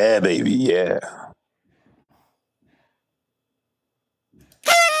 Yeah, baby, yeah.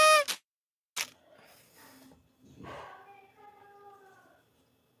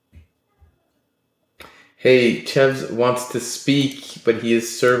 Hey, Chevs wants to speak, but he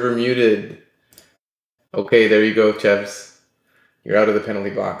is server muted. Okay, there you go, Chevs. You're out of the penalty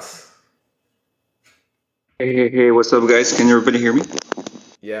box. Hey, what's up, guys? Can everybody hear me?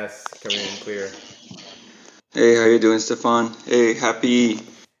 Yes, coming in clear. Hey, how you doing, Stefan? Hey, happy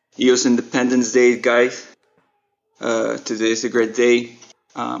EOS Independence Day, guys. Today is a great day.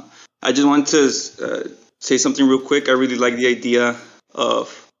 I just want to say something real quick. I really like the idea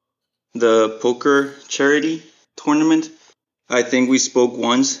of the poker charity tournament. I think we spoke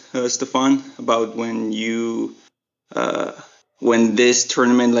once, Stefan, about when this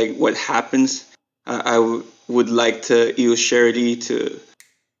tournament, like what happens. I would like EOS charity to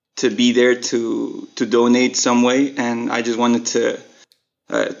be there to donate some way, and I just wanted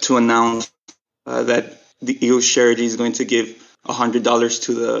to announce that the EOS charity is going to give $100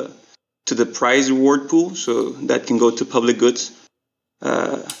 to the prize reward pool, so that can go to public goods.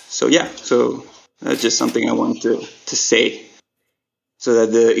 So that's just something I wanted to say, so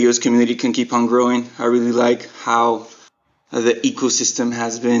that the EOS community can keep on growing. I really like how the ecosystem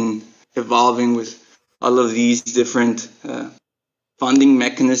has been evolving with all of these different funding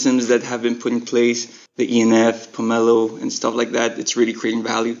mechanisms that have been put in place, the ENF, Pomelo, and stuff like that. It's really creating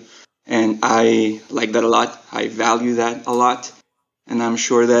value, and I like that a lot. I value that a lot, and I'm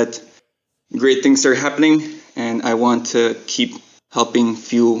sure that great things are happening, and I want to keep helping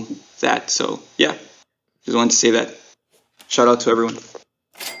fuel that. So yeah, just wanted to say that. Shout out to everyone.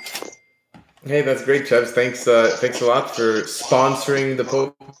 Hey, that's great, Chevs. Thanks a lot for sponsoring the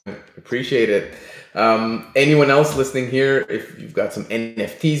poker. Appreciate it. Anyone else listening here, if you've got some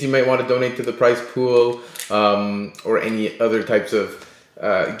NFTs you might want to donate to the prize pool, or any other types of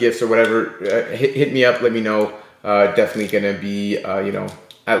gifts or whatever, hit me up. Let me know. Definitely gonna be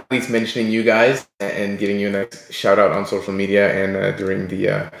at least mentioning you guys and giving you a nice shout out on social media and during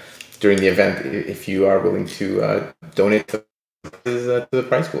the event if you are willing to donate to the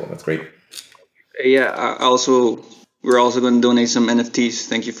prize pool. That's great. Yeah, we're also going to donate some NFTs.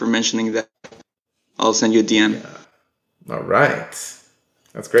 Thank you for mentioning that. I'll send you a DM. Yeah. All right.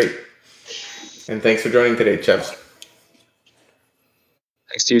 That's great. And thanks for joining today, Chevs.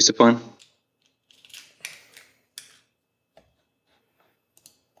 Thanks to you, Stefan.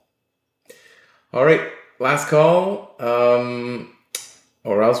 All right. Last call.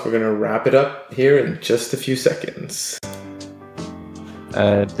 Or else we're going to wrap it up here in just a few seconds.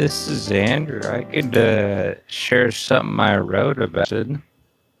 This is Andrew. I could share something I wrote about it.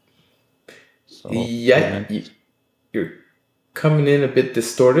 So, you're coming in a bit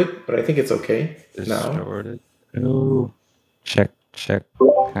distorted, but I think it's okay now. Distorted. Ooh. Check.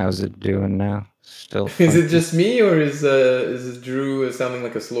 How's it doing now? Still. Is it just me, or is Drew sounding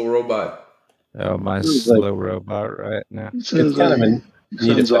like a slow robot? Oh, my slow robot right now. It's kind of a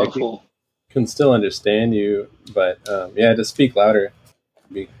neat effect. Awful. can still understand you, but yeah, just speak louder.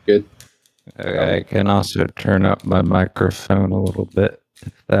 Be good. I can also turn up my microphone a little bit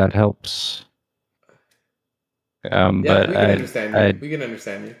if that helps. Yeah, But we can understand you. We can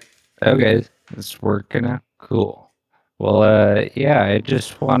understand you. Okay, it's working out. Cool. Well, yeah, I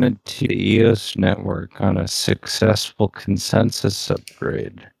just wanted to the EOS network on a successful consensus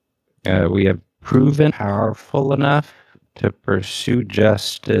upgrade. We have proven powerful enough to pursue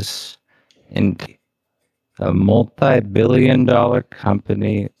justice in a multi-billion-dollar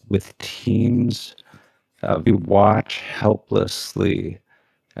company with teams we watch helplessly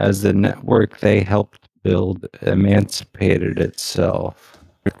as the network they helped build emancipated itself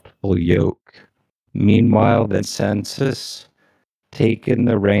from the yoke. Meanwhile, the census taken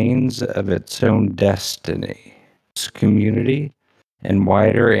the reins of its own destiny. This community and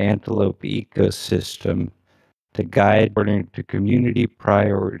wider antelope ecosystem to guide according to community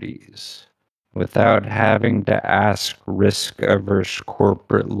priorities without having to ask risk-averse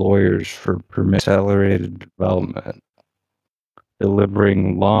corporate lawyers for permit accelerated development,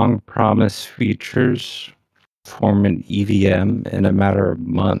 delivering long-promised features form an EVM in a matter of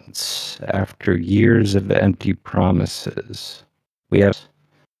months after years of empty promises. We have,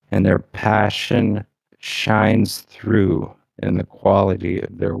 and their passion shines through in the quality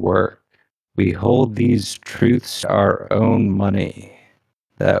of their work. We hold these truths our own money,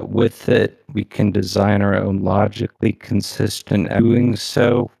 that with it we can design our own logically consistent. Doing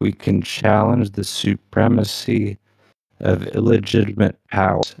so, we can challenge the supremacy of illegitimate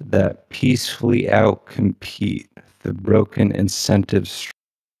powers that peacefully outcompete the broken incentives.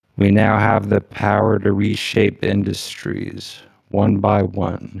 We now have the power to reshape industries one by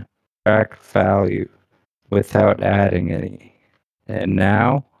one, extract value without adding any. And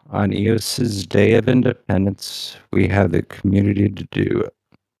now, on EOS's Day of Independence, we have the community to do it.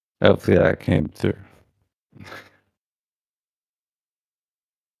 Hopefully that came through.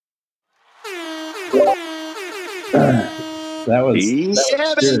 That was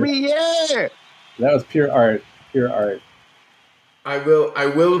Yeah, pure, baby, yeah. that was pure art. Pure art. I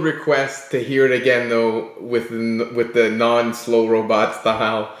will request to hear it again though with the non-slow robot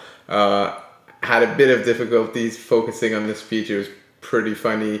style. Had a bit of difficulties focusing on this speech. It was pretty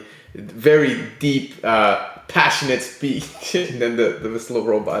funny, very deep, passionate speech, and then the slow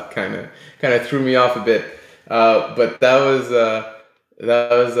robot kind of threw me off a bit. But that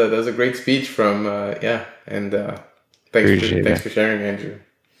was a great speech from yeah, and thanks for sharing, Andrew.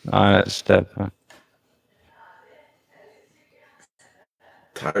 Honest, Stefan.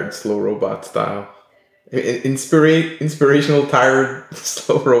 Tired slow robot style. Inspirational tired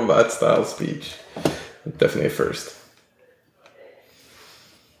slow robot style speech. Definitely a first.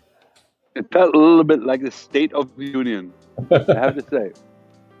 It felt a little bit like the State of the Union, I have to say.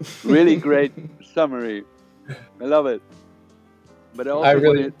 Really great summary. I love it. But I also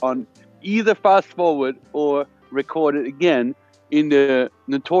want it on either fast forward or record it again in the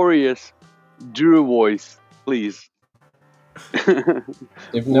notorious Drew voice, please.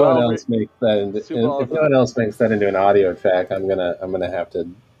 If no one else makes that into an audio track, I'm gonna have to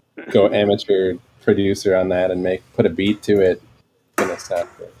go amateur producer on that and put a beat to it.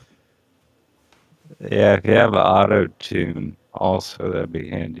 Yeah, if you have auto tune, also that'd be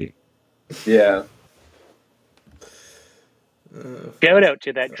handy. Yeah. Shout out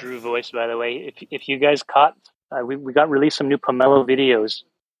to that Drew voice, by the way. If you guys caught, we got released some new Pomelo videos.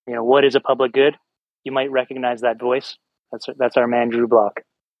 You know, what is a public good? You might recognize that voice. That's our man Drew Block.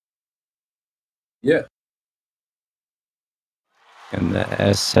 Yeah. And the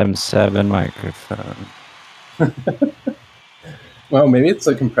SM7 microphone. Well, maybe it's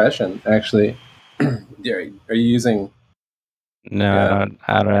a compression, actually. Are you using... No, yeah.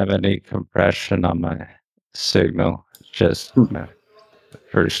 I don't have any compression on my signal. It's just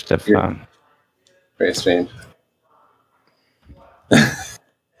for Stefan. Very strange.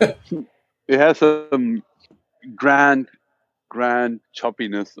 It has some grand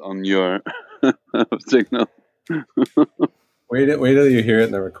choppiness on your signal. Wait till you hear it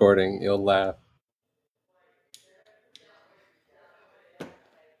in the recording. You'll laugh.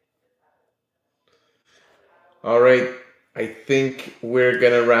 All right. I think we're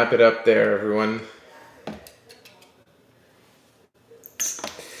going to wrap it up there, everyone.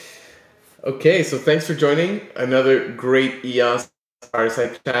 Okay, so thanks for joining. Another great EOS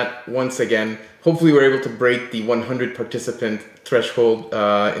Fireside Chat once again. Hopefully we're able to break the 100 participant threshold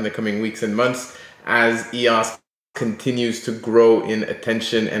in the coming weeks and months as EOS continues to grow in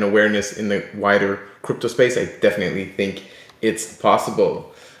attention and awareness in the wider crypto space. I definitely think it's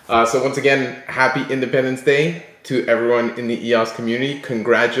possible. So once again, happy Independence Day to everyone in the EOS community.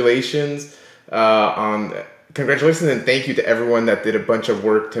 Congratulations on congratulations and thank you to everyone that did a bunch of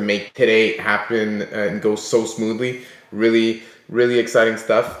work to make today happen and go so smoothly. Really, really exciting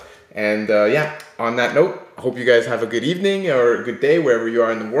stuff. And yeah, on that note, I hope you guys have a good evening or a good day wherever you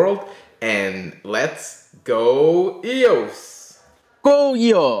are in the world. And let's go EOS! Go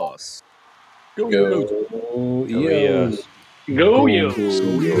EOS! Go EOS! Go EOS!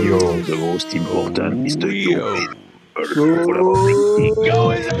 The most important is the EOS.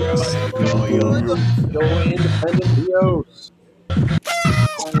 Go independent EOS!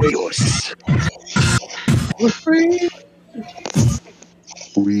 EOS. We're free.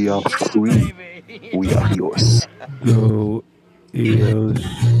 We are free. We are EOS. Go EOS.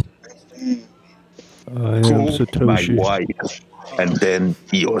 I am Go, my Satoshi. wife, and then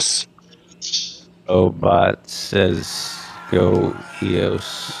EOS. Obot says go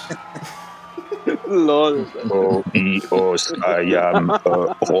EOS. Lol. Oh, EOS, I am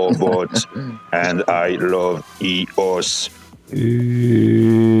a robot, and I love EOS.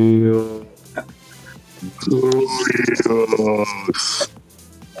 EOS.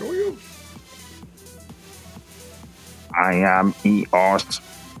 I am EOS.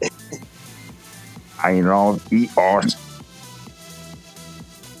 I love EOS.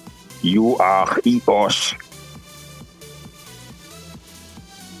 You are EOS.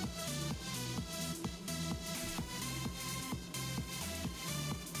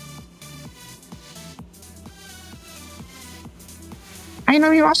 I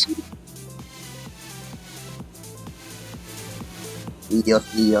love EOS.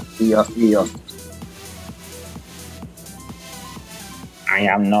 EOS. I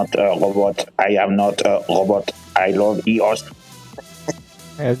am not a robot. I am not a robot. I love EOS.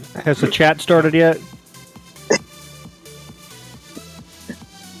 Has the chat started yet?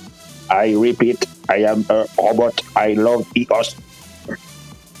 I repeat, I am a robot. I love EOS.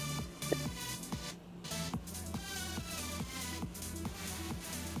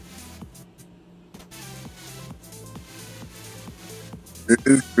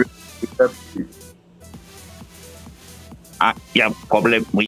 I have problem with